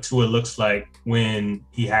know what Tua looks like when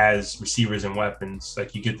he has receivers and weapons.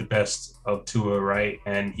 Like, you get the best of Tua, right?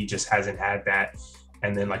 And he just hasn't had that.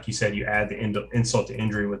 And then, like you said, you add the insult to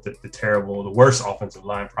injury with the worst offensive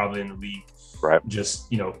line probably in the league. Right.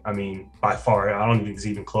 Just, I mean, by far, I don't think it's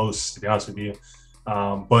even close, to be honest with you.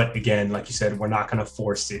 But again, like you said, we're not going to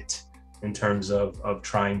force it in terms of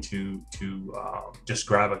trying to just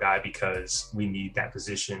grab a guy because we need that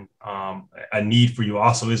position. A need for you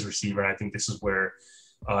also is receiver. And I think this is where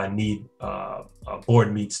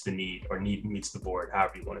board meets the need, or need meets the board,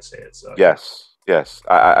 however you want to say it. So Yes.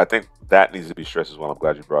 I think that needs to be stressed as well. I'm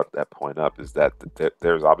glad you brought that point up, is that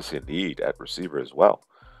there's obviously a need at receiver as well.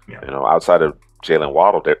 Yeah. Outside of Jalen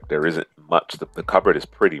Waddle, there isn't much. The cupboard is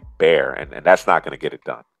pretty bare, and that's not going to get it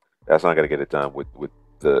done. That's not going to get it done with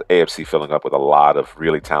the AFC filling up with a lot of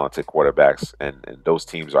really talented quarterbacks, and those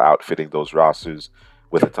teams are outfitting those rosters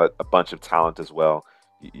with a bunch of talent as well.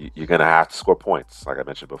 You're going to have to score points, like I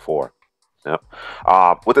mentioned before. Yep.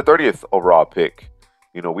 With the 30th overall pick,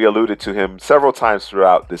 we alluded to him several times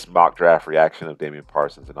throughout this mock draft reaction of Damian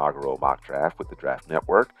Parson's inaugural mock draft with the Draft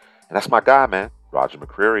Network, and that's my guy, man. Roger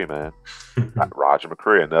McCreary, man. Roger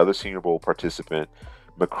McCreary, another Senior Bowl participant.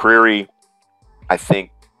 McCreary, I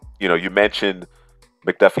think, you mentioned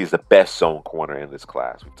McDuffie is the best zone corner in this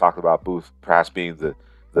class. We've talked about Booth perhaps being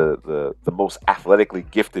the most athletically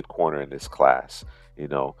gifted corner in this class.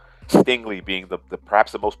 Stingley being the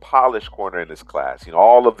perhaps the most polished corner in this class.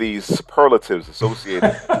 All of these superlatives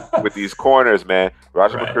associated with these corners, man.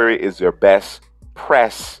 Roger McCreary is your best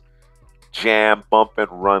press, jam, bump and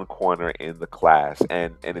run corner in the class,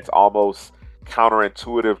 and it's almost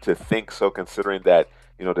counterintuitive to think so, considering that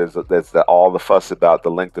there's all the fuss about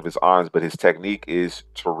the length of his arms, but his technique is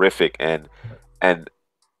terrific, and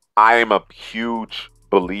I am a huge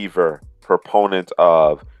proponent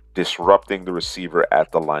of disrupting the receiver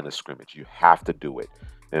at the line of scrimmage. You have to do it.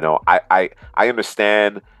 I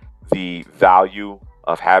understand the value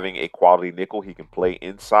of having a quality nickel. He can play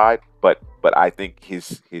inside, but I think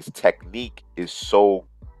his technique is so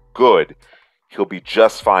good, he'll be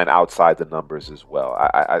just fine outside the numbers as well.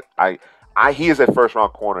 He is a first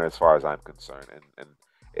round corner as far as I'm concerned,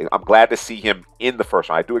 and I'm glad to see him in the first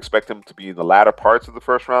round. I do expect him to be in the latter parts of the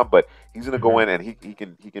first round, but he's going to go in and he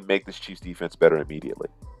can make this Chiefs defense better immediately.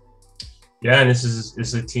 Yeah, and this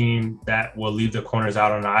is a team that will leave the corners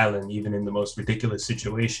out on an island, even in the most ridiculous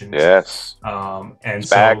situations. Yes. And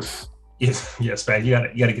Spags. So, yes, Spag, you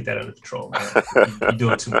gotta get that under control, man. You're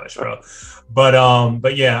doing too much, bro.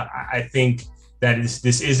 But yeah, I think that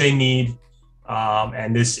this is a need,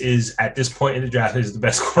 and this is, at this point in the draft, is the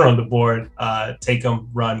best corner on the board. Take him,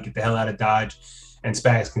 run, get the hell out of Dodge, and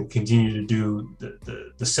Spags can continue to do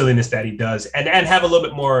the silliness that he does, and have a little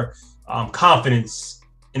bit more confidence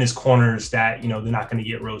in his corners that they're not going to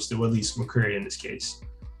get roasted, or at least McCreary in this case.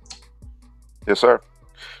 Yes, sir.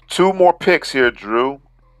 Two more picks here, Drew.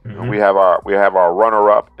 Mm-hmm. We have our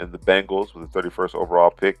runner-up in the Bengals with the 31st overall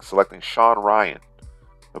pick, selecting Sean Ryan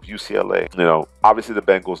of UCLA. Obviously the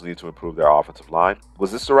Bengals need to improve their offensive line.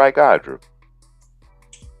 Was this the right guy, Drew?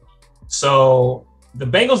 So the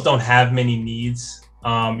Bengals don't have many needs.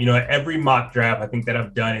 Every mock draft I think that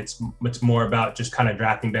I've done, it's more about just kind of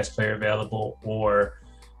drafting best player available, or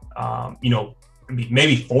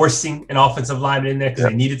maybe forcing an offensive lineman in there because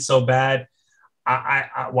they need it so bad.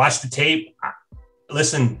 I watched the tape.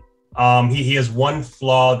 Listen, he has one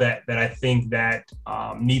flaw that I think that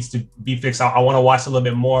needs to be fixed. I want to watch a little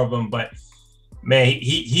bit more of him, but man,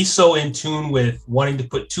 he's so in tune with wanting to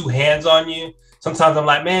put two hands on you. Sometimes I'm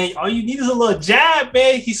like, man, all you need is a little jab,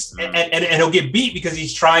 man. And he'll get beat because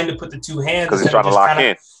he's trying to put the two hands. Because he's trying to lock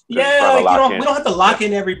in. Yeah, we don't have to lock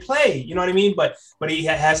in every play. You know what I mean? But he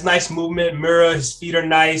has nice movement, mirror. His feet are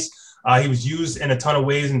nice. He was used in a ton of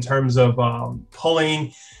ways in terms of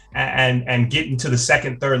pulling and getting to the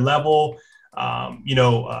second, third level.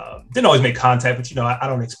 Didn't always make contact, but I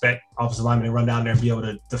don't expect offensive linemen to run down there and be able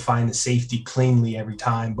to define the safety cleanly every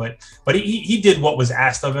time. But he did what was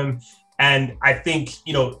asked of him. And I think,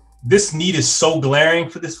 this need is so glaring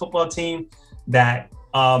for this football team that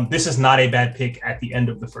this is not a bad pick at the end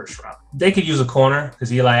of the first round. They could use a corner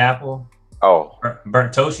because Eli Apple. Oh,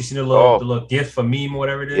 burnt toast. You seen the little gif or meme,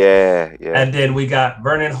 whatever it is. Yeah. And then we got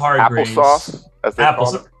Vernon Hargraves. Applesauce, as they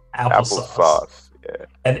call it. Applesauce. Yeah.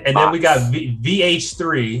 And then we got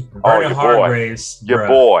VH3. Vernon Hargraves. Your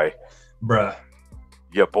boy. Bruh.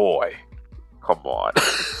 Your boy. Come on.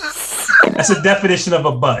 That's a definition of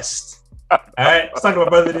a bust. All right. I was talking to my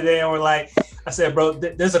brother today, and I said, bro,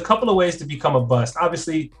 there's a couple of ways to become a bust.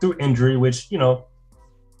 Obviously, through injury, which,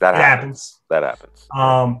 that happens. That happens.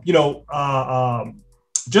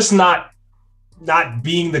 Just not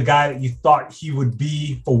being the guy that you thought he would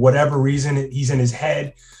be for whatever reason he's in his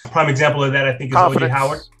head. Prime example of that, I think, is OJ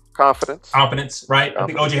Howard. Confidence, right? I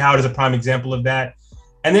think OJ Howard is a prime example of that.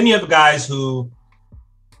 And then you have guys who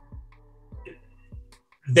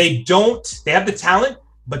they have the talent,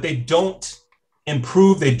 but they don't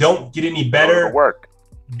improve. They don't get any better. Work.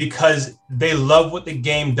 Because they love what the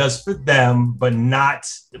game does for them, but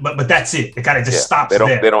that's it. It kind of just stops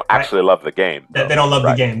there. They don't actually love the game. They don't love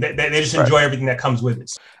the game. They just enjoy everything that comes with it.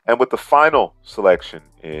 And with the final selection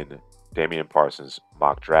in Damian Parsons'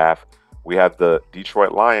 mock draft, we have the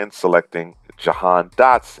Detroit Lions selecting Jahan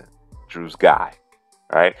Dotson, Drew's guy.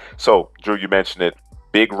 All right. So, Drew, you mentioned it.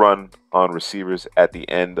 Big run on receivers at the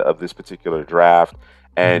end of this particular draft.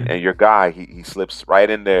 And your guy, he slips right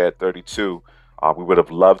in there at 32. We would have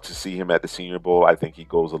loved to see him at the Senior Bowl. I think he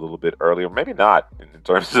goes a little bit earlier, maybe not in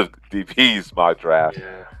terms of DP's mock draft.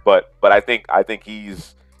 Yeah. But I think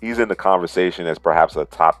he's in the conversation as perhaps a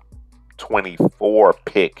top 24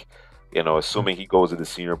 pick. Assuming he goes to the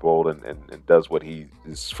Senior Bowl and does what he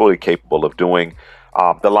is fully capable of doing.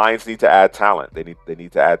 The Lions need to add talent. They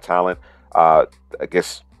need to add talent. I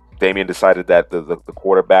guess Damian decided that the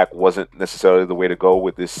quarterback wasn't necessarily the way to go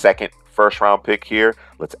with this second first-round pick here.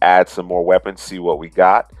 Let's add some more weapons, see what we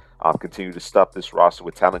got. Continue to stuff this roster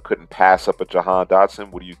with talent. Couldn't pass up a Jahan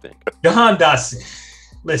Dotson. What do you think? Jahan Dotson,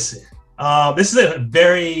 listen, this is a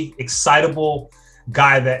very excitable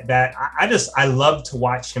guy that I love to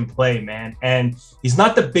watch him play, man. And he's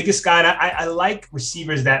not the biggest guy. And I like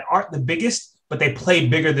receivers that aren't the biggest, but they play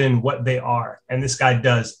bigger than what they are. And this guy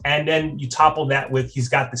does. And then you topple that with he's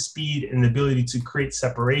got the speed and the ability to create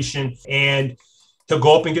separation, and he'll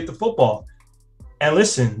go up and get the football. And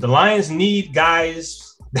listen, the Lions need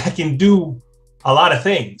guys that can do a lot of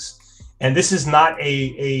things. And this is not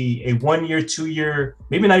a 1 year, 2 year,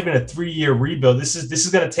 maybe not even a 3 year rebuild. This is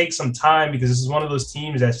going to take some time, because this is one of those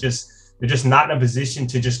teams they're just not in a position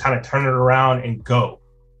to just kind of turn it around and go.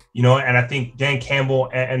 And I think Dan Campbell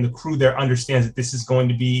and the crew there understands that this is going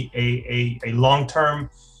to be a long-term,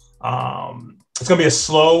 it's going to be a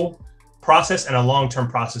slow process and a long-term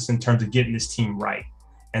process in terms of getting this team right.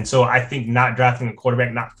 And so I think not drafting a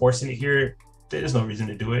quarterback, not forcing it here, there's no reason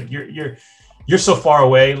to do it. You're so far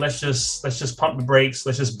away. Let's just pump the brakes.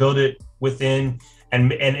 Let's just build it within.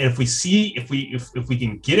 And if we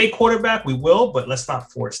can get a quarterback, we will, but let's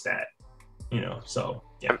not force that. So.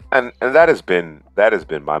 Yeah. And that has been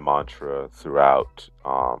my mantra throughout.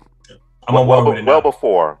 I'm well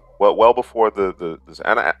before the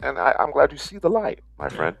I'm glad you see the light, my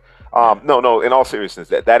friend. No, in all seriousness,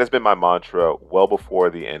 that has been my mantra well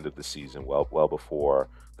before the end of the season, well before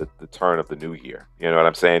the turn of the new year. You know what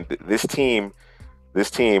I'm saying? This team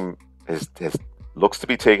has looks to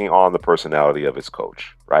be taking on the personality of its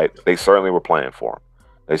coach, right? They certainly were playing for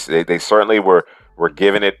him. They certainly were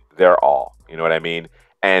giving it their all. You know what I mean?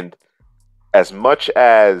 And as much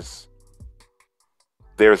as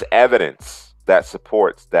there's evidence that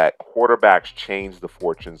supports that quarterbacks change the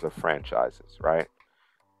fortunes of franchises, right?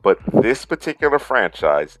 But this particular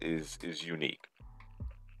franchise is unique.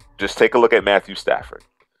 Just take a look at Matthew Stafford.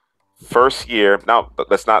 First year, now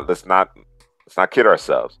let's not kid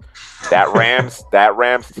ourselves. That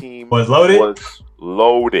Rams team Was loaded. was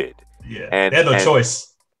loaded. Yeah, And they had no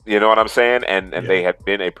choice. You know what I'm saying? And they had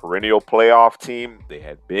been a perennial playoff team. They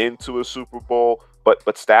had been to a Super Bowl,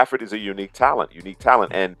 but Stafford is a unique talent.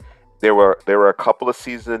 And there were a couple of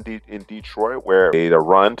seasons in Detroit where they had a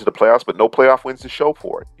run to the playoffs, but no playoff wins to show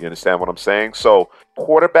for it. You understand what I'm saying? So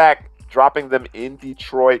quarterback dropping them in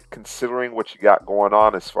Detroit, considering what you got going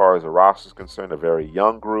on as far as the roster is concerned, a very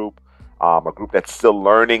young group, a group that's still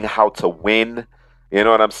learning how to win. You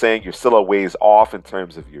know what I'm saying? You're still a ways off in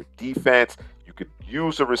terms of your defense. You could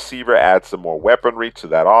use a receiver, add some more weaponry to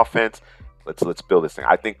that offense. Let's build this thing.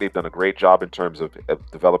 I think they've done a great job in terms of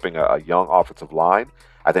developing a young offensive line.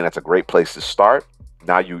 I think that's a great place to start.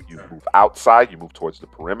 Now you move outside, you move towards the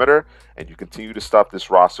perimeter, and you continue to stuff this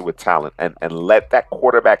roster with talent and let that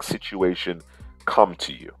quarterback situation come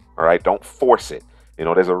to you. All right, don't force it. You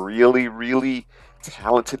know, there's a really, really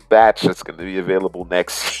talented batch that's going to be available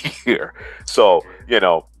next year. So, you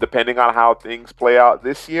know, depending on how things play out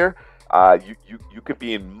this year, you could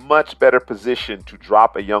be in much better position to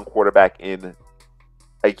drop a young quarterback in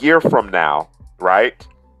a year from now, right?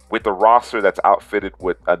 With a roster that's outfitted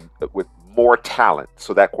with more talent,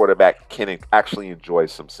 so that quarterback can actually enjoy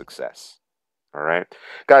some success. All right,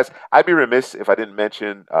 guys, I'd be remiss if I didn't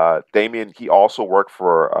mention Damian. He also worked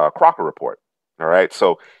for Crocker Report. All right,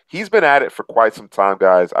 so he's been at it for quite some time,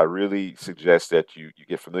 guys. I really suggest that you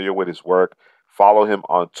get familiar with his work. Follow him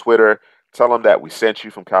on Twitter. Tell him that we sent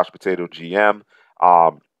you from Couch Potato GM.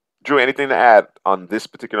 Drew, anything to add on this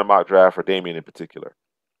particular mock draft for Damian in particular?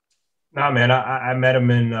 Nah, man, I met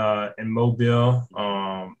him in Mobile,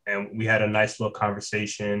 and we had a nice little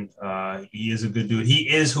conversation. He is a good dude. He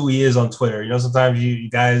is who he is on Twitter. You know, sometimes you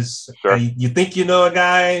guys, Sure. you think you know a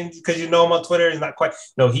guy because you know him on Twitter. He's not quite.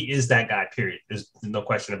 No, he is that guy, period. There's no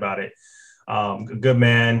question about it. Good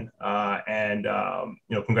man, and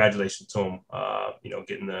you know, congratulations to him. You know,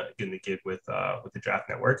 getting the gig with the Draft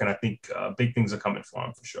Network, and I think big things are coming for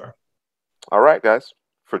him for sure. All right, guys.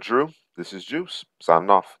 For Drew, this is Juice signing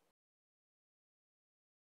off.